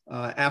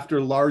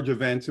after large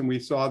events, and we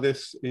saw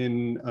this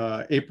in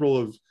April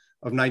of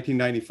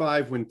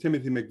 1995 when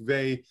Timothy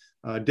McVeigh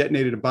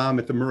detonated a bomb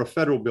at the Murrah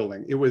Federal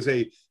Building. It was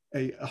a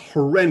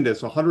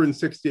horrendous,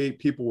 168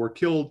 people were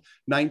killed,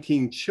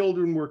 19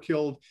 children were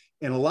killed.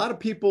 And a lot of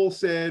people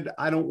said,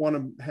 I don't want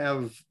to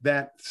have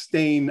that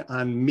stain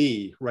on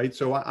me, right?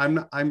 So I'm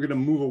going to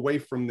move away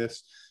from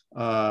this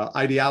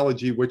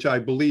ideology, which I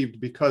believed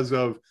because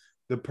of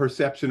the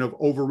perception of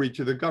overreach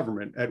of the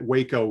government at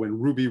Waco and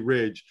Ruby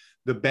Ridge,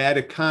 the bad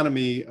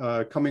economy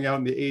coming out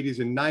in the 80s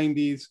and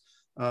 90s.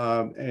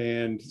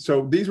 And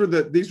so these were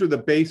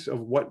the base of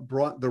what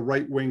brought the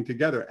right wing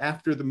together.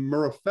 After the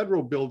Murrah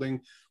Federal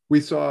Building, we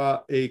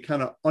saw a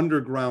kind of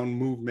underground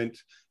movement.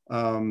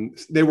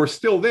 They were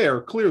still there,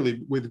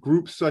 clearly, with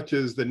groups such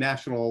as the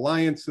National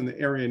Alliance and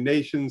the Aryan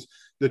Nations,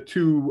 the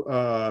two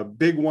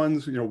big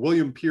ones.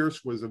 William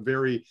Pierce was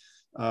the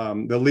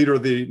leader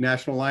of the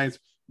National Alliance,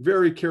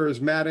 very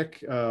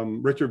charismatic.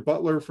 Richard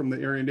Butler from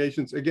the Aryan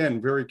Nations, again,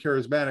 very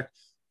charismatic,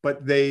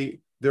 but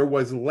there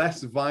was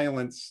less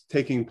violence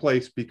taking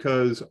place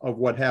because of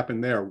what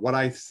happened there. What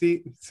I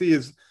see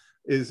is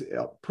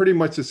pretty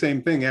much the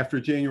same thing after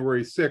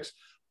January 6th,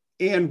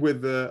 and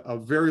with a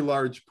very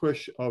large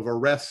push of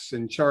arrests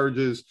and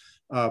charges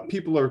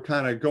people are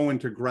kind of going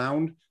to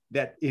ground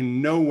that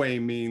in no way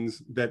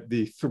means that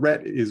the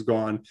threat is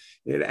gone.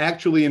 It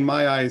actually, in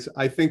my eyes,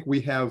 I think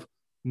we have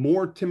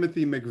more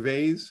Timothy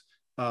McVeighs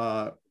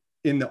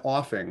in the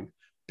offing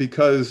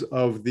because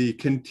of the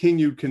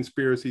continued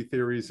conspiracy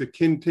theories, the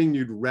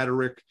continued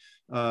rhetoric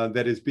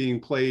that is being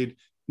played,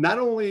 not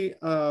only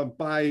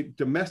by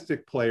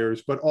domestic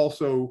players, but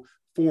also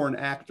foreign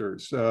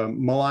actors.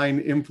 Malign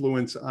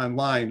influence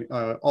online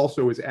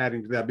also is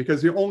adding to that,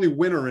 because the only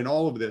winner in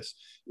all of this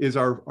is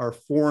our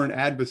foreign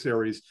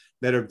adversaries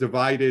that have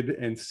divided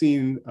and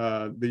seen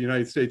the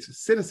United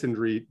States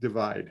citizenry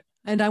divide.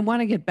 And I want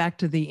to get back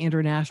to the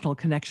international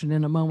connection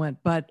in a moment,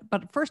 but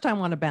first I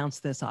want to bounce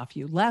this off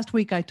you. Last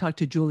week I talked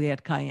to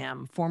Juliette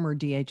Kayyem, former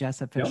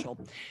DHS official,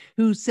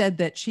 who said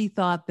that she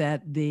thought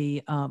that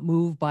the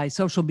move by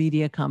social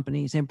media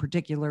companies in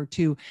particular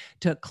to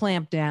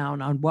clamp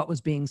down on what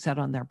was being said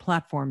on their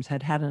platforms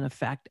had had an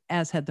effect,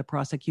 as had the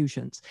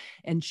prosecutions.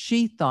 And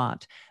she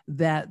thought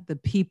that the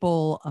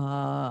people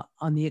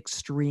on the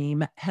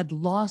extreme had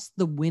lost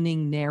the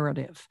winning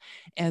narrative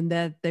and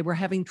that they were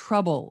having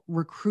trouble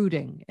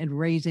recruiting and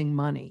raising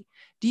money.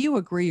 Do you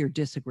agree or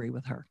disagree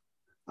with her?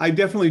 I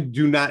definitely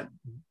do not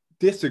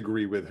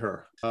disagree with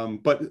her.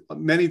 But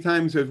many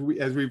times, as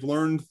we've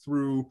learned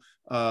through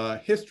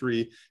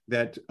history,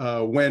 that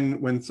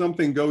when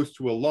something goes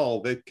to a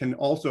lull, that can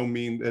also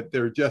mean that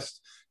they're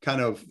just kind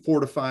of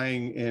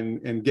fortifying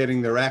and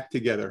getting their act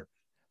together.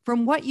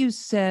 From what you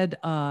said,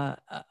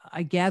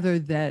 I gather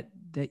that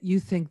you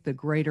think the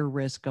greater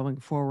risk going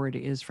forward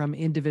is from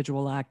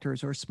individual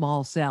actors or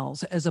small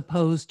cells, as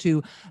opposed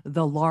to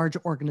the large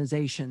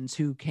organizations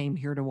who came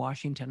here to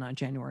Washington on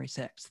January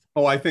 6th.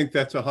 Oh, I think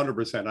that's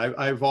 100%.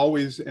 I've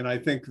always, and I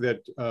think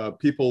that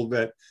people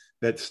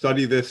that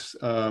study this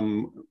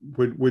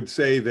would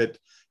say that,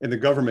 and the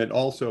government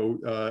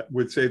also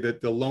would say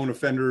that the lone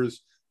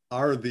offenders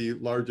are the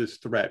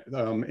largest threat.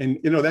 And,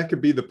 that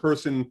could be the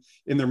person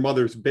in their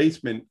mother's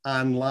basement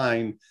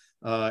online.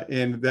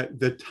 And that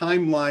the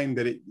timeline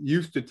that it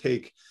used to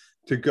take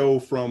to go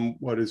from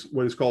what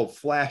is called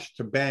flash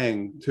to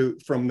bang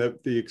from the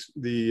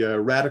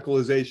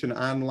radicalization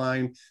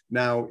online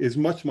now is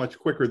much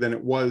quicker than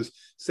it was,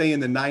 say,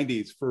 in the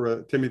 90s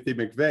for Timothy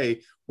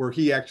McVeigh, where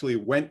he actually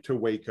went to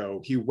Waco,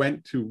 he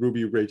went to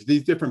Ruby Ridge,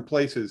 these different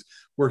places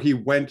where he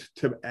went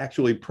to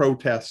actually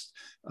protest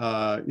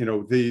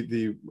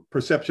the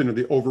perception of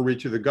the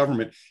overreach of the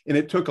government. And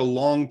it took a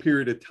long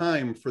period of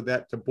time for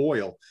that to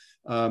boil.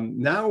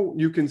 Now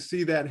you can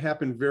see that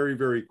happen very,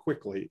 very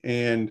quickly.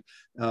 And,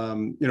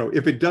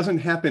 if it doesn't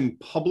happen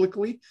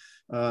publicly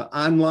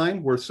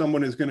online, where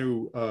someone is going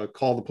to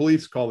call the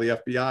police, call the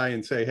FBI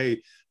and say,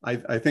 hey,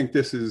 I think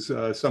this is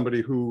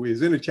somebody who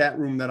is in a chat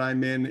room that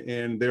I'm in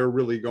and they're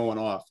really going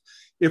off.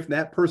 If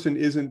that person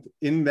isn't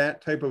in that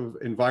type of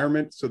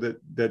environment so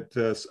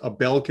that a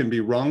bell can be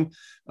rung,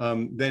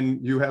 then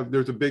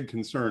there's a big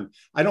concern.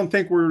 I don't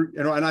think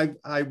and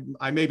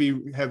I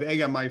maybe have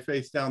egg on my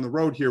face down the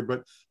road here,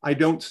 but I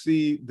don't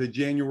see the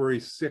January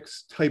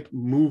 6th type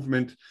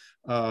movement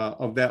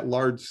of that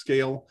large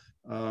scale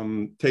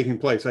taking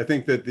place. I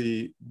think that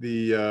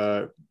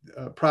the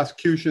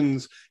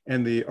prosecutions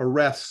and the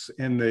arrests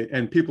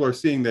and people are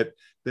seeing that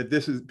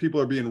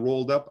people are being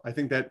rolled up. I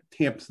think that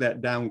tamps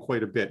that down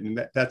quite a bit.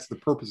 And that's the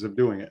purpose of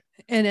doing it.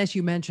 And as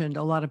you mentioned,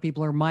 a lot of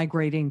people are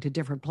migrating to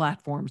different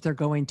platforms. They're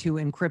going to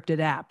encrypted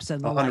apps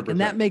and the 100%. Like, and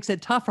that makes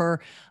it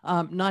tougher,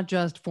 not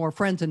just for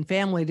friends and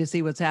family to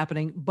see what's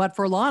happening, but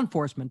for law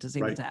enforcement to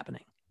see what's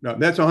happening. No,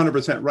 that's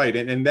 100% right.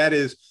 And that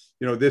is,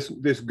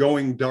 this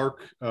going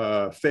dark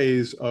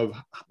phase of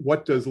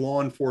what does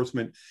law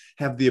enforcement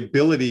have the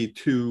ability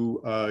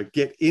to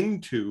get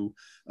into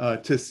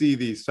to see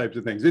these types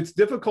of things. It's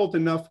difficult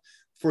enough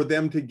for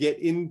them to get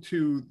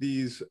into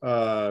these,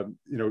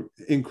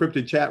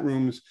 encrypted chat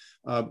rooms.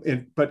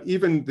 But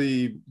even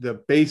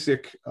the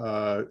basic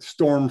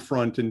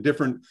Stormfront and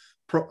different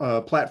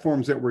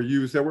platforms that were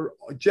used that were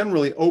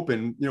generally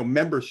open,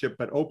 membership,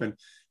 but open.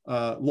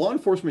 Law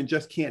enforcement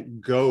just can't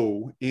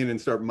go in and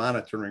start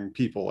monitoring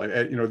people.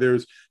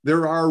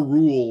 There are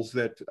rules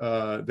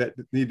that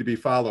need to be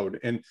followed,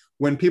 and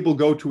when people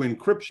go to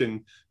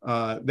encryption,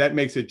 that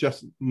makes it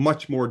just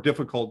much more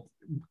difficult.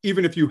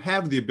 Even if you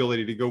have the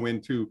ability to go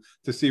into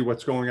to see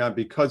what's going on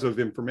because of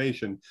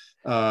information,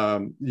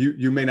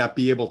 you may not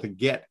be able to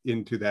get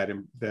into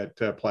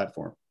that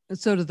platform.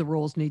 So, do the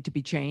rules need to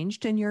be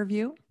changed in your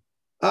view?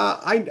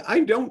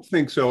 I don't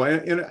think so.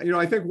 And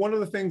I think one of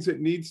the things that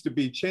needs to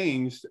be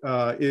changed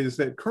is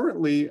that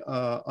currently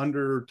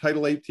under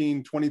Title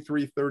 18,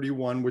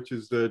 2331, which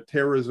is the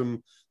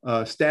terrorism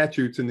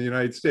statutes in the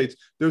United States,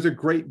 there's a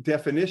great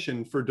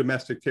definition for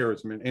domestic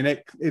terrorism. And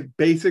it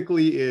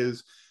basically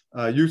is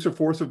use of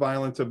force or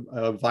violence,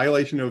 a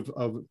violation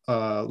of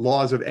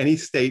laws of any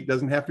state.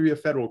 Doesn't have to be a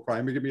federal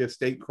crime. It could be a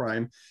state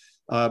crime.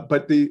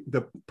 But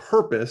the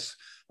purpose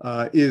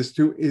is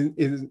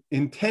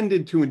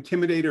intended to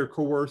intimidate or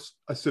coerce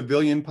a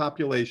civilian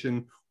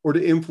population or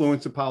to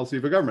influence the policy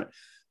of a government.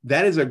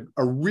 That is a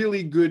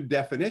really good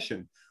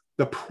definition.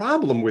 The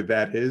problem with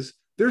that is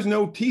there's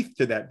no teeth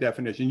to that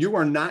definition. You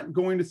are not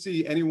going to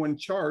see anyone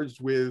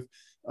charged with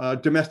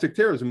domestic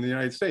terrorism in the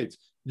United States.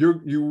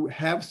 You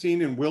have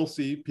seen and will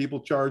see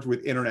people charged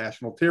with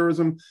international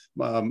terrorism,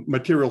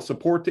 material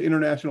support to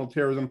international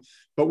terrorism.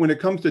 But when it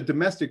comes to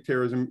domestic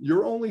terrorism,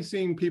 you're only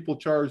seeing people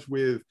charged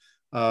with,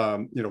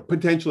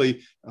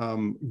 potentially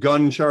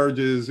gun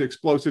charges,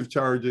 explosive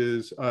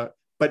charges,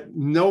 but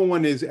no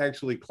one is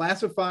actually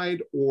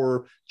classified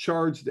or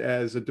charged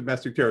as a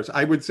domestic terrorist.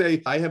 I would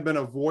say I have been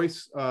a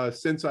voice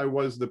since I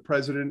was the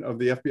president of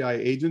the FBI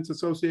Agents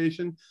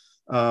Association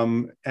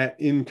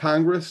in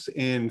Congress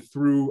and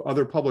through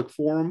other public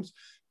forums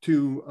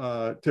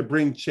to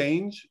bring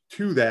change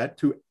to that,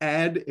 to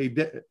add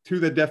to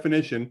the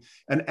definition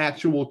an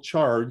actual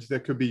charge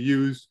that could be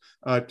used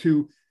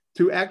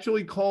to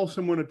actually call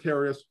someone a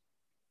terrorist,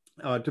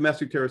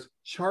 domestic terrorist,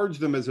 charge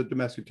them as a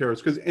domestic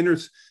terrorist, because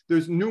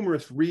there's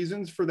numerous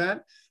reasons for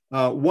that.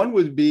 One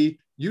would be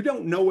you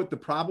don't know what the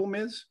problem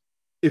is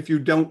if you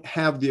don't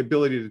have the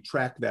ability to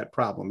track that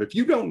problem. If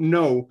you don't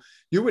know,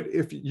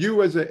 if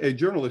you as a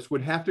journalist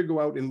would have to go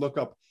out and look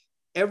up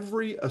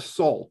every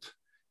assault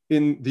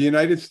in the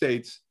United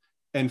States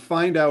and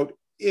find out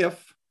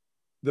if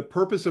the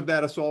purpose of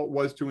that assault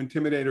was to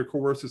intimidate or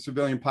coerce a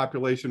civilian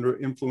population or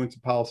influence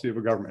the policy of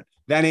a government.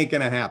 That ain't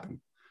going to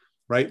happen,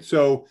 right?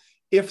 So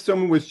if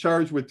someone was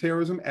charged with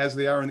terrorism, as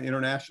they are in the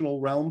international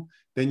realm,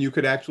 then you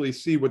could actually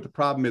see what the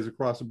problem is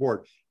across the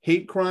board.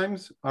 Hate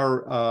crimes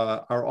are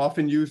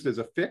often used as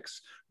a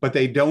fix, but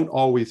they don't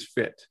always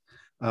fit.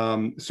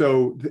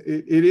 So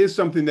it is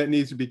something that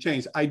needs to be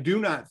changed. I do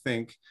not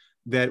think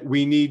that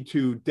we need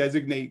to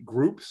designate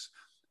groups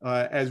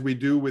as we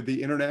do with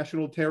the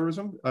international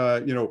terrorism.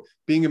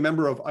 Being a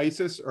member of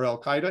ISIS or Al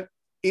Qaeda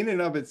in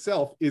and of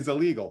itself is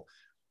illegal.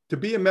 To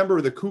be a member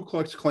of the Ku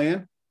Klux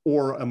Klan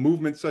or a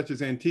movement such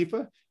as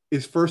Antifa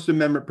is First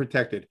Amendment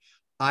protected.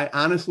 I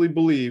honestly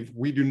believe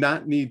we do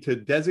not need to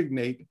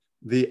designate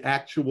the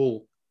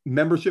actual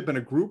membership in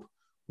a group.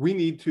 We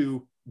need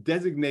to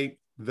designate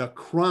the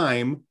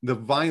crime, the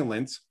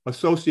violence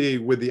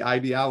associated with the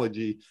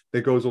ideology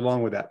that goes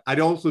along with that. I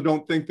also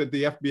don't think that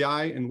the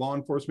FBI and law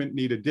enforcement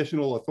need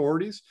additional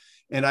authorities.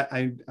 And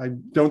I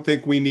don't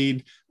think we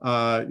need,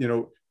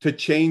 to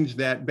change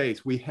that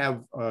base. We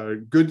have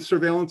good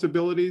surveillance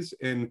abilities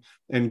and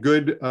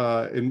good,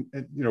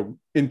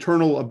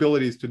 internal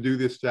abilities to do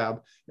this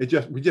job. They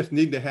just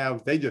need to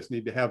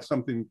have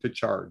something to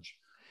charge.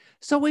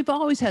 So we've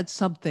always had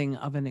something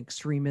of an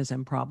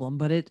extremism problem,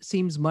 but it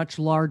seems much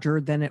larger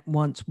than it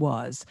once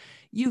was.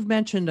 You've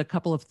mentioned a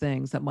couple of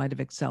things that might have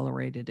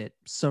accelerated it: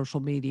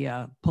 social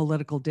media,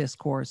 political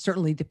discourse,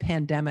 certainly the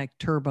pandemic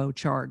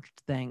turbocharged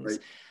things.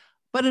 Right.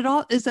 But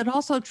is it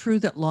also true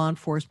that law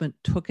enforcement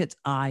took its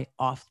eye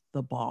off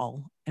the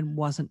ball and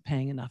wasn't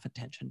paying enough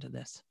attention to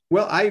this?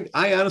 Well,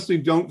 I honestly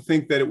don't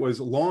think that it was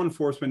law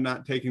enforcement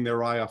not taking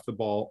their eye off the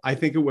ball. I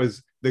think it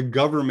was the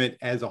government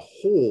as a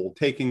whole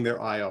taking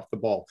their eye off the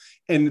ball.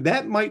 And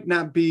that might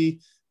not be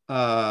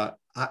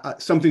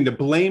something to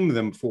blame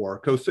them for.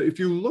 Because if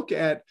you look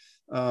at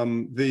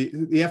the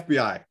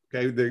FBI,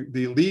 okay,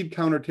 the lead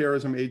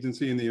counterterrorism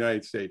agency in the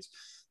United States,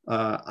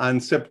 on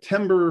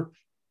September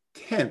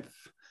 10th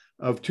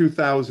of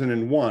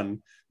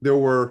 2001, there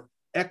were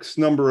X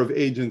number of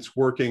agents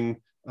working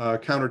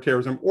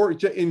counterterrorism or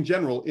in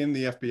general in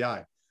the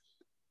FBI.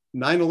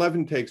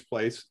 9/11 takes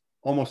place,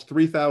 almost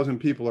 3,000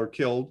 people are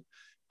killed,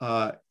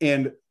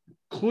 and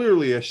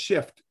clearly a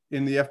shift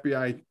in the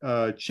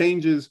FBI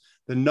changes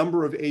the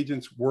number of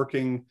agents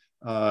working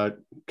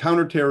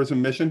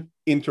counterterrorism mission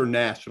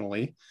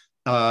internationally.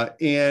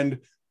 And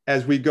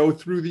as we go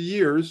through the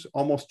years,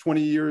 almost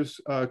 20 years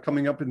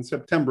coming up in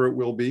September, it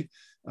will be,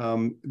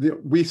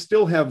 we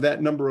still have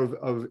that number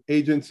of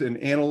agents and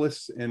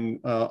analysts and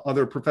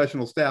other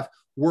professional staff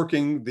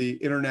working the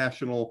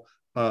international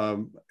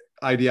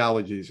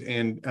ideologies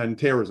and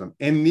terrorism,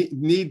 and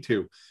need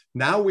to.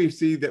 Now we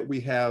see that we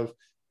have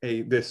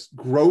this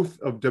growth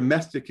of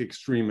domestic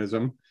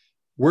extremism.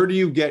 Where do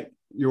you get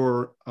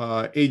your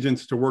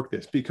agents to work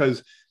this?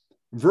 Because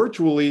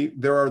virtually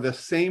there are the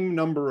same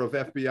number of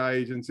FBI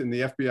agents in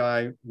the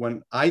FBI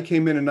when I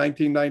came in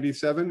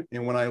 1997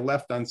 and when I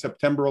left on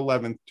September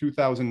 11th,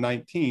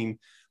 2019.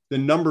 The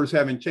numbers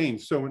haven't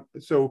changed.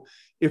 So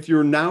if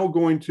you're now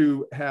going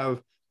to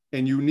have,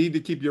 and you need to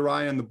keep your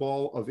eye on the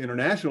ball of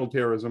international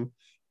terrorism,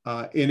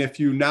 and if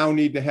you now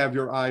need to have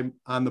your eye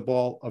on the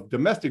ball of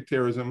domestic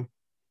terrorism,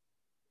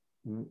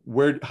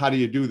 how do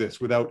you do this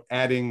without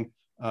adding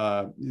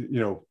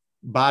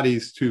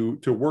bodies to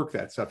work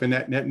that stuff? And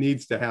that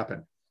needs to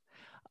happen.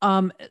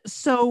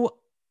 So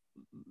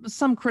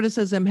some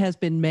criticism has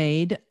been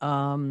made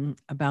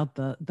about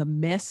the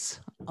miss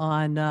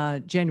on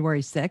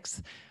January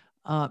 6th.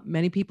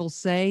 Many people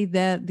say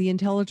that the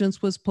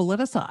intelligence was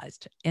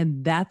politicized,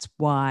 and that's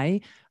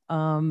why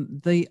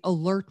the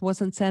alert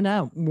wasn't sent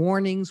out.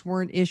 Warnings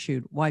weren't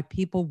issued, why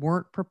people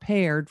weren't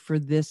prepared for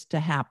this to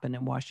happen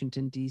in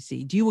Washington,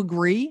 D.C. Do you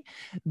agree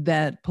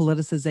that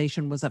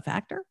politicization was a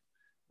factor?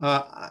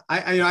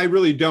 I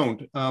really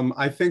don't.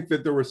 I think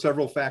that there were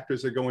several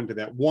factors that go into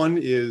that. One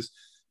is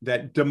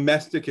that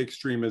domestic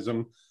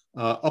extremism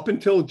up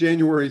until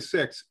January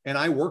 6th, and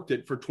I worked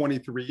it for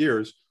 23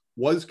 years,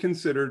 was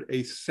considered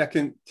a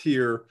second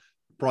tier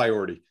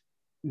priority.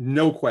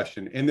 No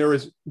question. And there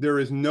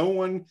is no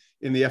one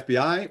in the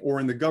FBI or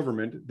in the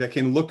government that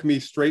can look me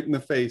straight in the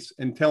face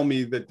and tell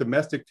me that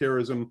domestic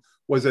terrorism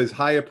was as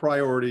high a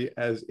priority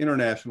as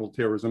international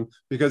terrorism,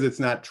 because it's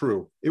not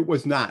true. It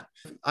was not.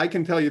 I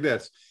can tell you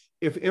this: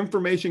 if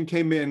information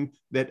came in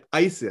that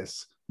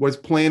ISIS was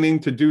planning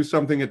to do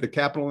something at the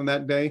Capitol in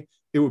that day,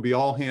 it would be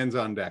all hands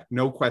on deck.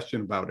 No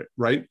question about it,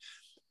 right?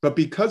 But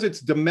because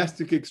it's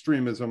domestic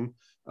extremism,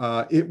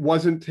 it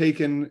wasn't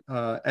taken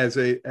as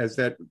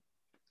that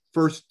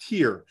first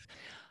tier.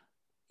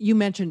 You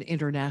mentioned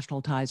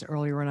international ties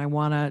earlier, and I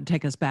want to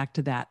take us back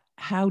to that.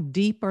 How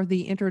deep are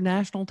the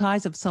international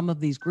ties of some of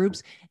these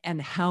groups,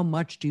 and how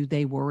much do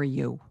they worry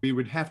you? We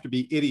would have to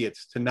be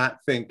idiots to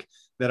not think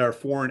that our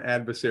foreign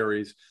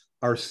adversaries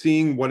are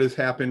seeing what has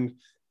happened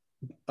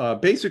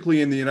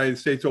basically in the United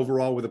States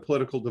overall with a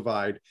political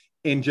divide,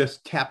 and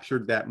just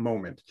captured that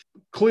moment.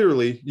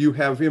 Clearly, you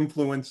have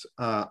influence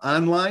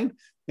online,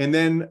 and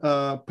then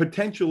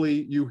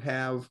potentially you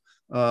have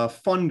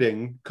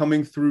funding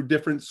coming through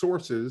different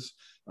sources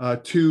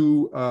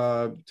to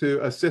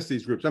assist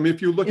these groups. I mean,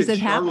 if you look at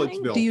Charlottesville,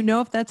 happening? Do you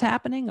know if that's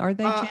happening? Are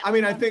they? I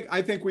mean, I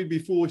think we'd be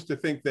foolish to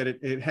think that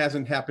it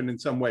hasn't happened in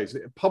some ways.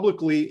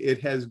 Publicly,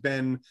 it has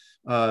been.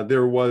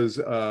 There was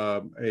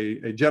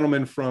a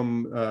gentleman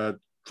from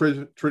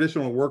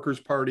Traditional Workers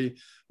Party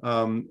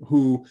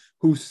who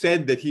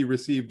said that he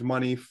received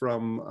money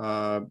from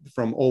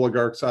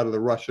oligarchs out of the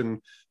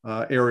Russian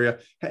area.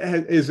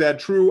 Is that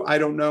true? I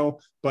don't know,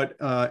 but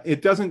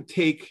it doesn't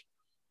take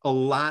a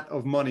lot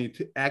of money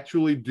to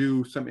actually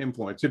do some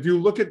influence. If you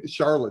look at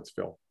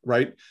Charlottesville,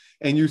 right,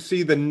 and you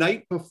see the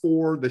night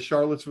before the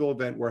Charlottesville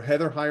event where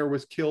Heather Heyer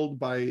was killed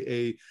by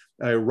a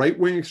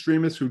right-wing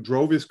extremist who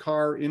drove his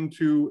car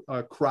into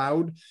a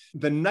crowd,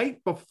 the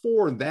night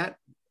before that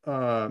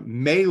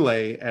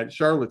melee at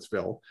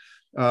Charlottesville,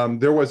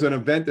 there was an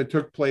event that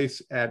took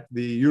place at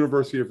the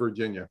University of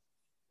Virginia,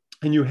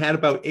 and you had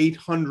about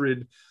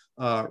 800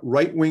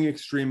 right-wing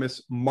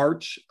extremists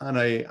march on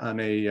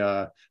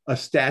a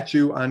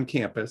statue on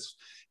campus.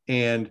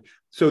 And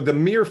so the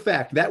mere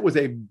fact that was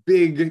a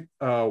big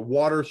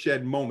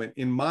watershed moment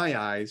in my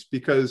eyes,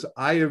 because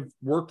I have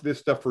worked this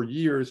stuff for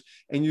years,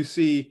 and you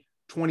see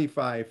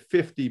 25,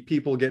 50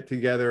 people get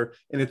together,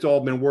 and it's all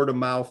been word of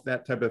mouth,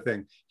 that type of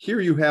thing. Here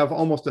you have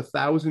almost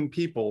 1,000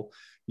 people,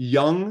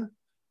 young,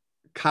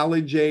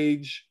 college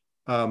age,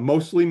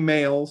 mostly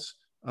males,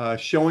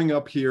 showing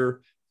up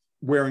here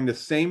wearing the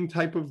same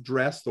type of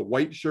dress, the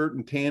white shirt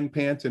and tan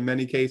pants in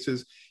many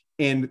cases,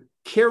 and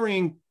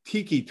carrying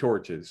tiki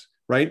torches,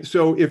 right?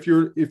 So if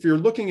you're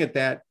looking at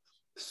that,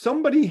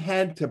 somebody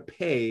had to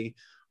pay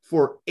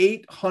for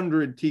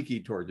 800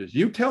 tiki torches.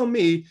 You tell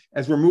me,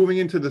 as we're moving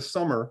into the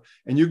summer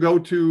and you go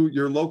to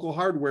your local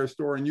hardware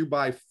store and you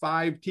buy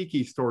 5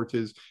 tiki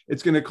torches,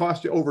 it's going to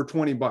cost you over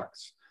 $20.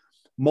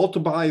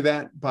 Multiply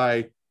that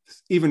by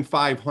even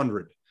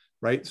 500,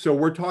 right? So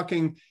we're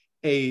talking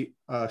a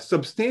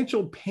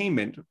substantial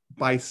payment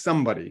by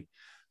somebody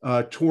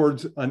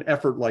towards an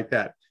effort like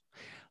that.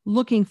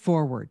 Looking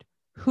forward,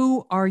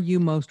 who are you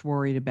most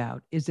worried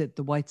about? Is it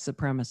the white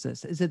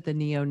supremacists? Is it the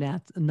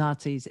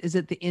neo-Nazis? Is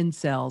it the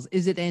incels?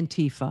 Is it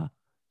Antifa?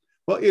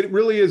 Well, it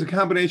really is a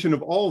combination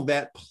of all of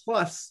that,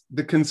 plus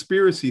the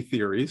conspiracy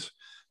theories.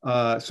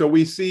 So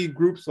we see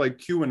groups like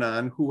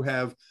QAnon who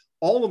have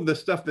all of the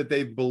stuff that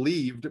they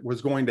believed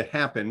was going to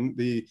happen,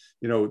 the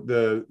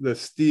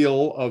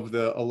steal of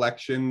the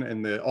election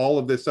and all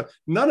of this stuff,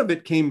 none of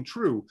it came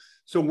true.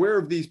 So where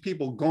have these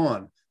people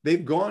gone?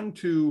 They've gone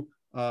to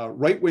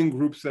right-wing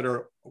groups that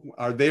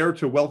are there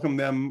to welcome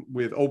them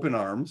with open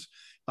arms.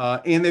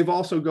 And they've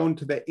also gone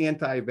to the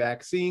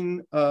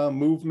anti-vaccine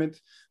movement.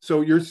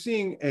 So you're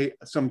seeing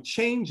some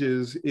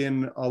changes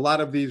in a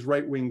lot of these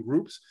right-wing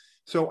groups.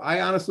 So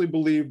I honestly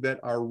believe that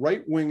our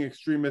right-wing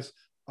extremists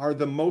are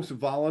the most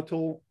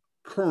volatile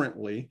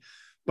currently,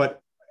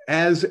 but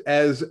as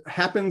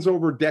happens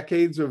over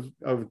decades of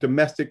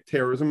domestic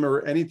terrorism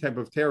or any type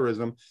of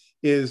terrorism,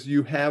 is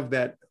you have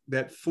that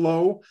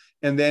flow,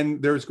 and then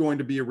there's going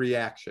to be a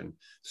reaction.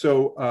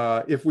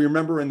 So if we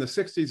remember in the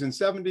 60s and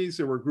 70s,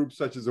 there were groups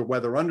such as the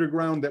Weather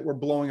Underground that were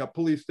blowing up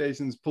police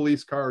stations,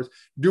 police cars,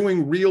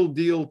 doing real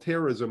deal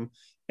terrorism.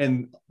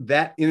 And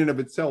that in and of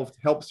itself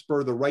helped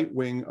spur the right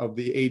wing of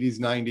the 80s,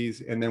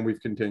 90s, and then we've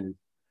continued.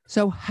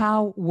 So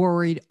how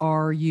worried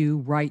are you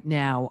right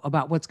now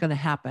about what's going to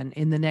happen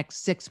in the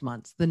next 6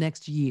 months, the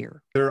next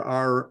year? There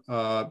are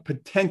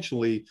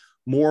potentially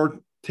more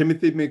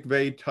Timothy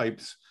McVeigh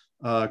types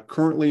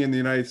currently in the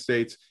United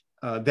States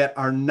that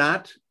are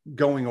not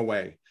going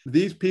away.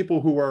 These people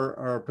who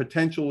are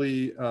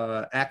potentially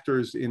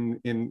actors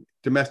in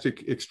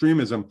domestic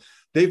extremism,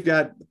 they've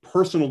got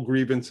personal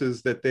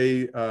grievances that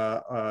they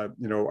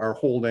are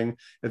holding.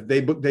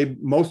 They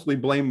mostly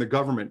blame the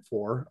government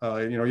for.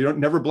 You don't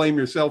never blame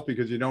yourself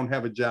because you don't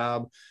have a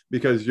job,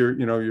 because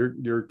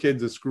your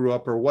kid's a screw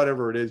up or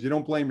whatever it is. You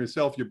don't blame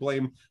yourself. You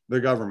blame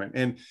the government.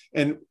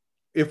 And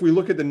if we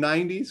look at the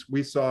 90s,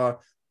 we saw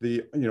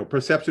the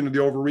perception of the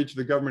overreach of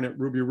the government at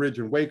Ruby Ridge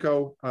and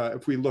Waco.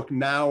 If we look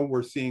now,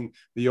 we're seeing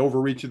the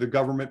overreach of the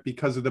government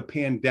because of the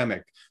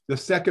pandemic. The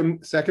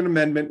Second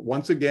Amendment,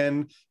 once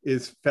again,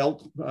 is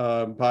felt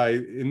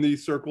in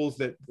these circles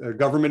that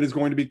government is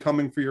going to be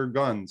coming for your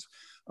guns.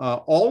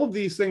 All of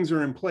these things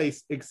are in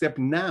place, except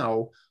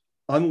now,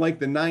 unlike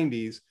the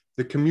 90s,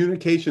 the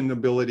communication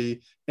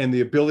ability and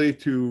the ability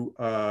to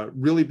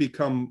really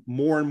become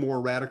more and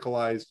more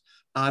radicalized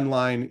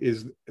online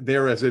is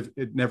there as if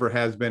it never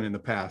has been in the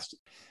past.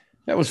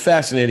 That was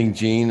fascinating,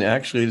 Gene.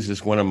 Actually, this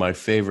is one of my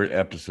favorite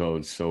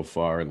episodes so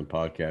far in the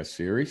podcast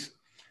series.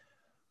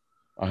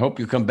 I hope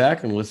you come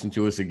back and listen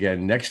to us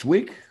again next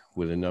week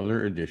with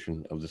another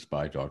edition of the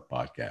Spy Talk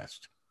podcast.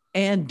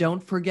 And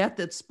don't forget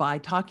that Spy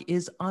Talk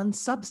is on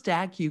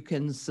Substack. You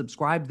can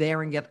subscribe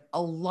there and get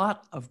a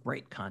lot of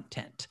great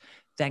content.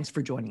 Thanks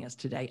for joining us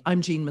today. I'm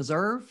Jean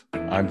Meserve.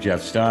 I'm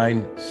Jeff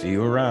Stein. See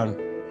you around.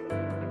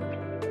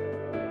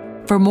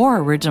 For more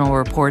original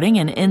reporting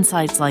and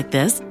insights like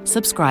this,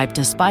 subscribe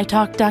to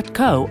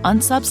spytalk.co on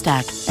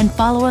Substack and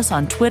follow us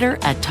on Twitter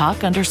at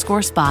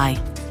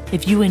 @talk_spy.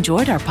 If you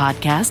enjoyed our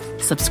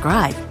podcast,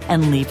 subscribe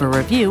and leave a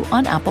review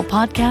on Apple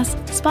Podcasts,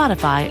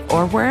 Spotify,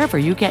 or wherever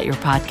you get your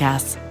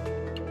podcasts.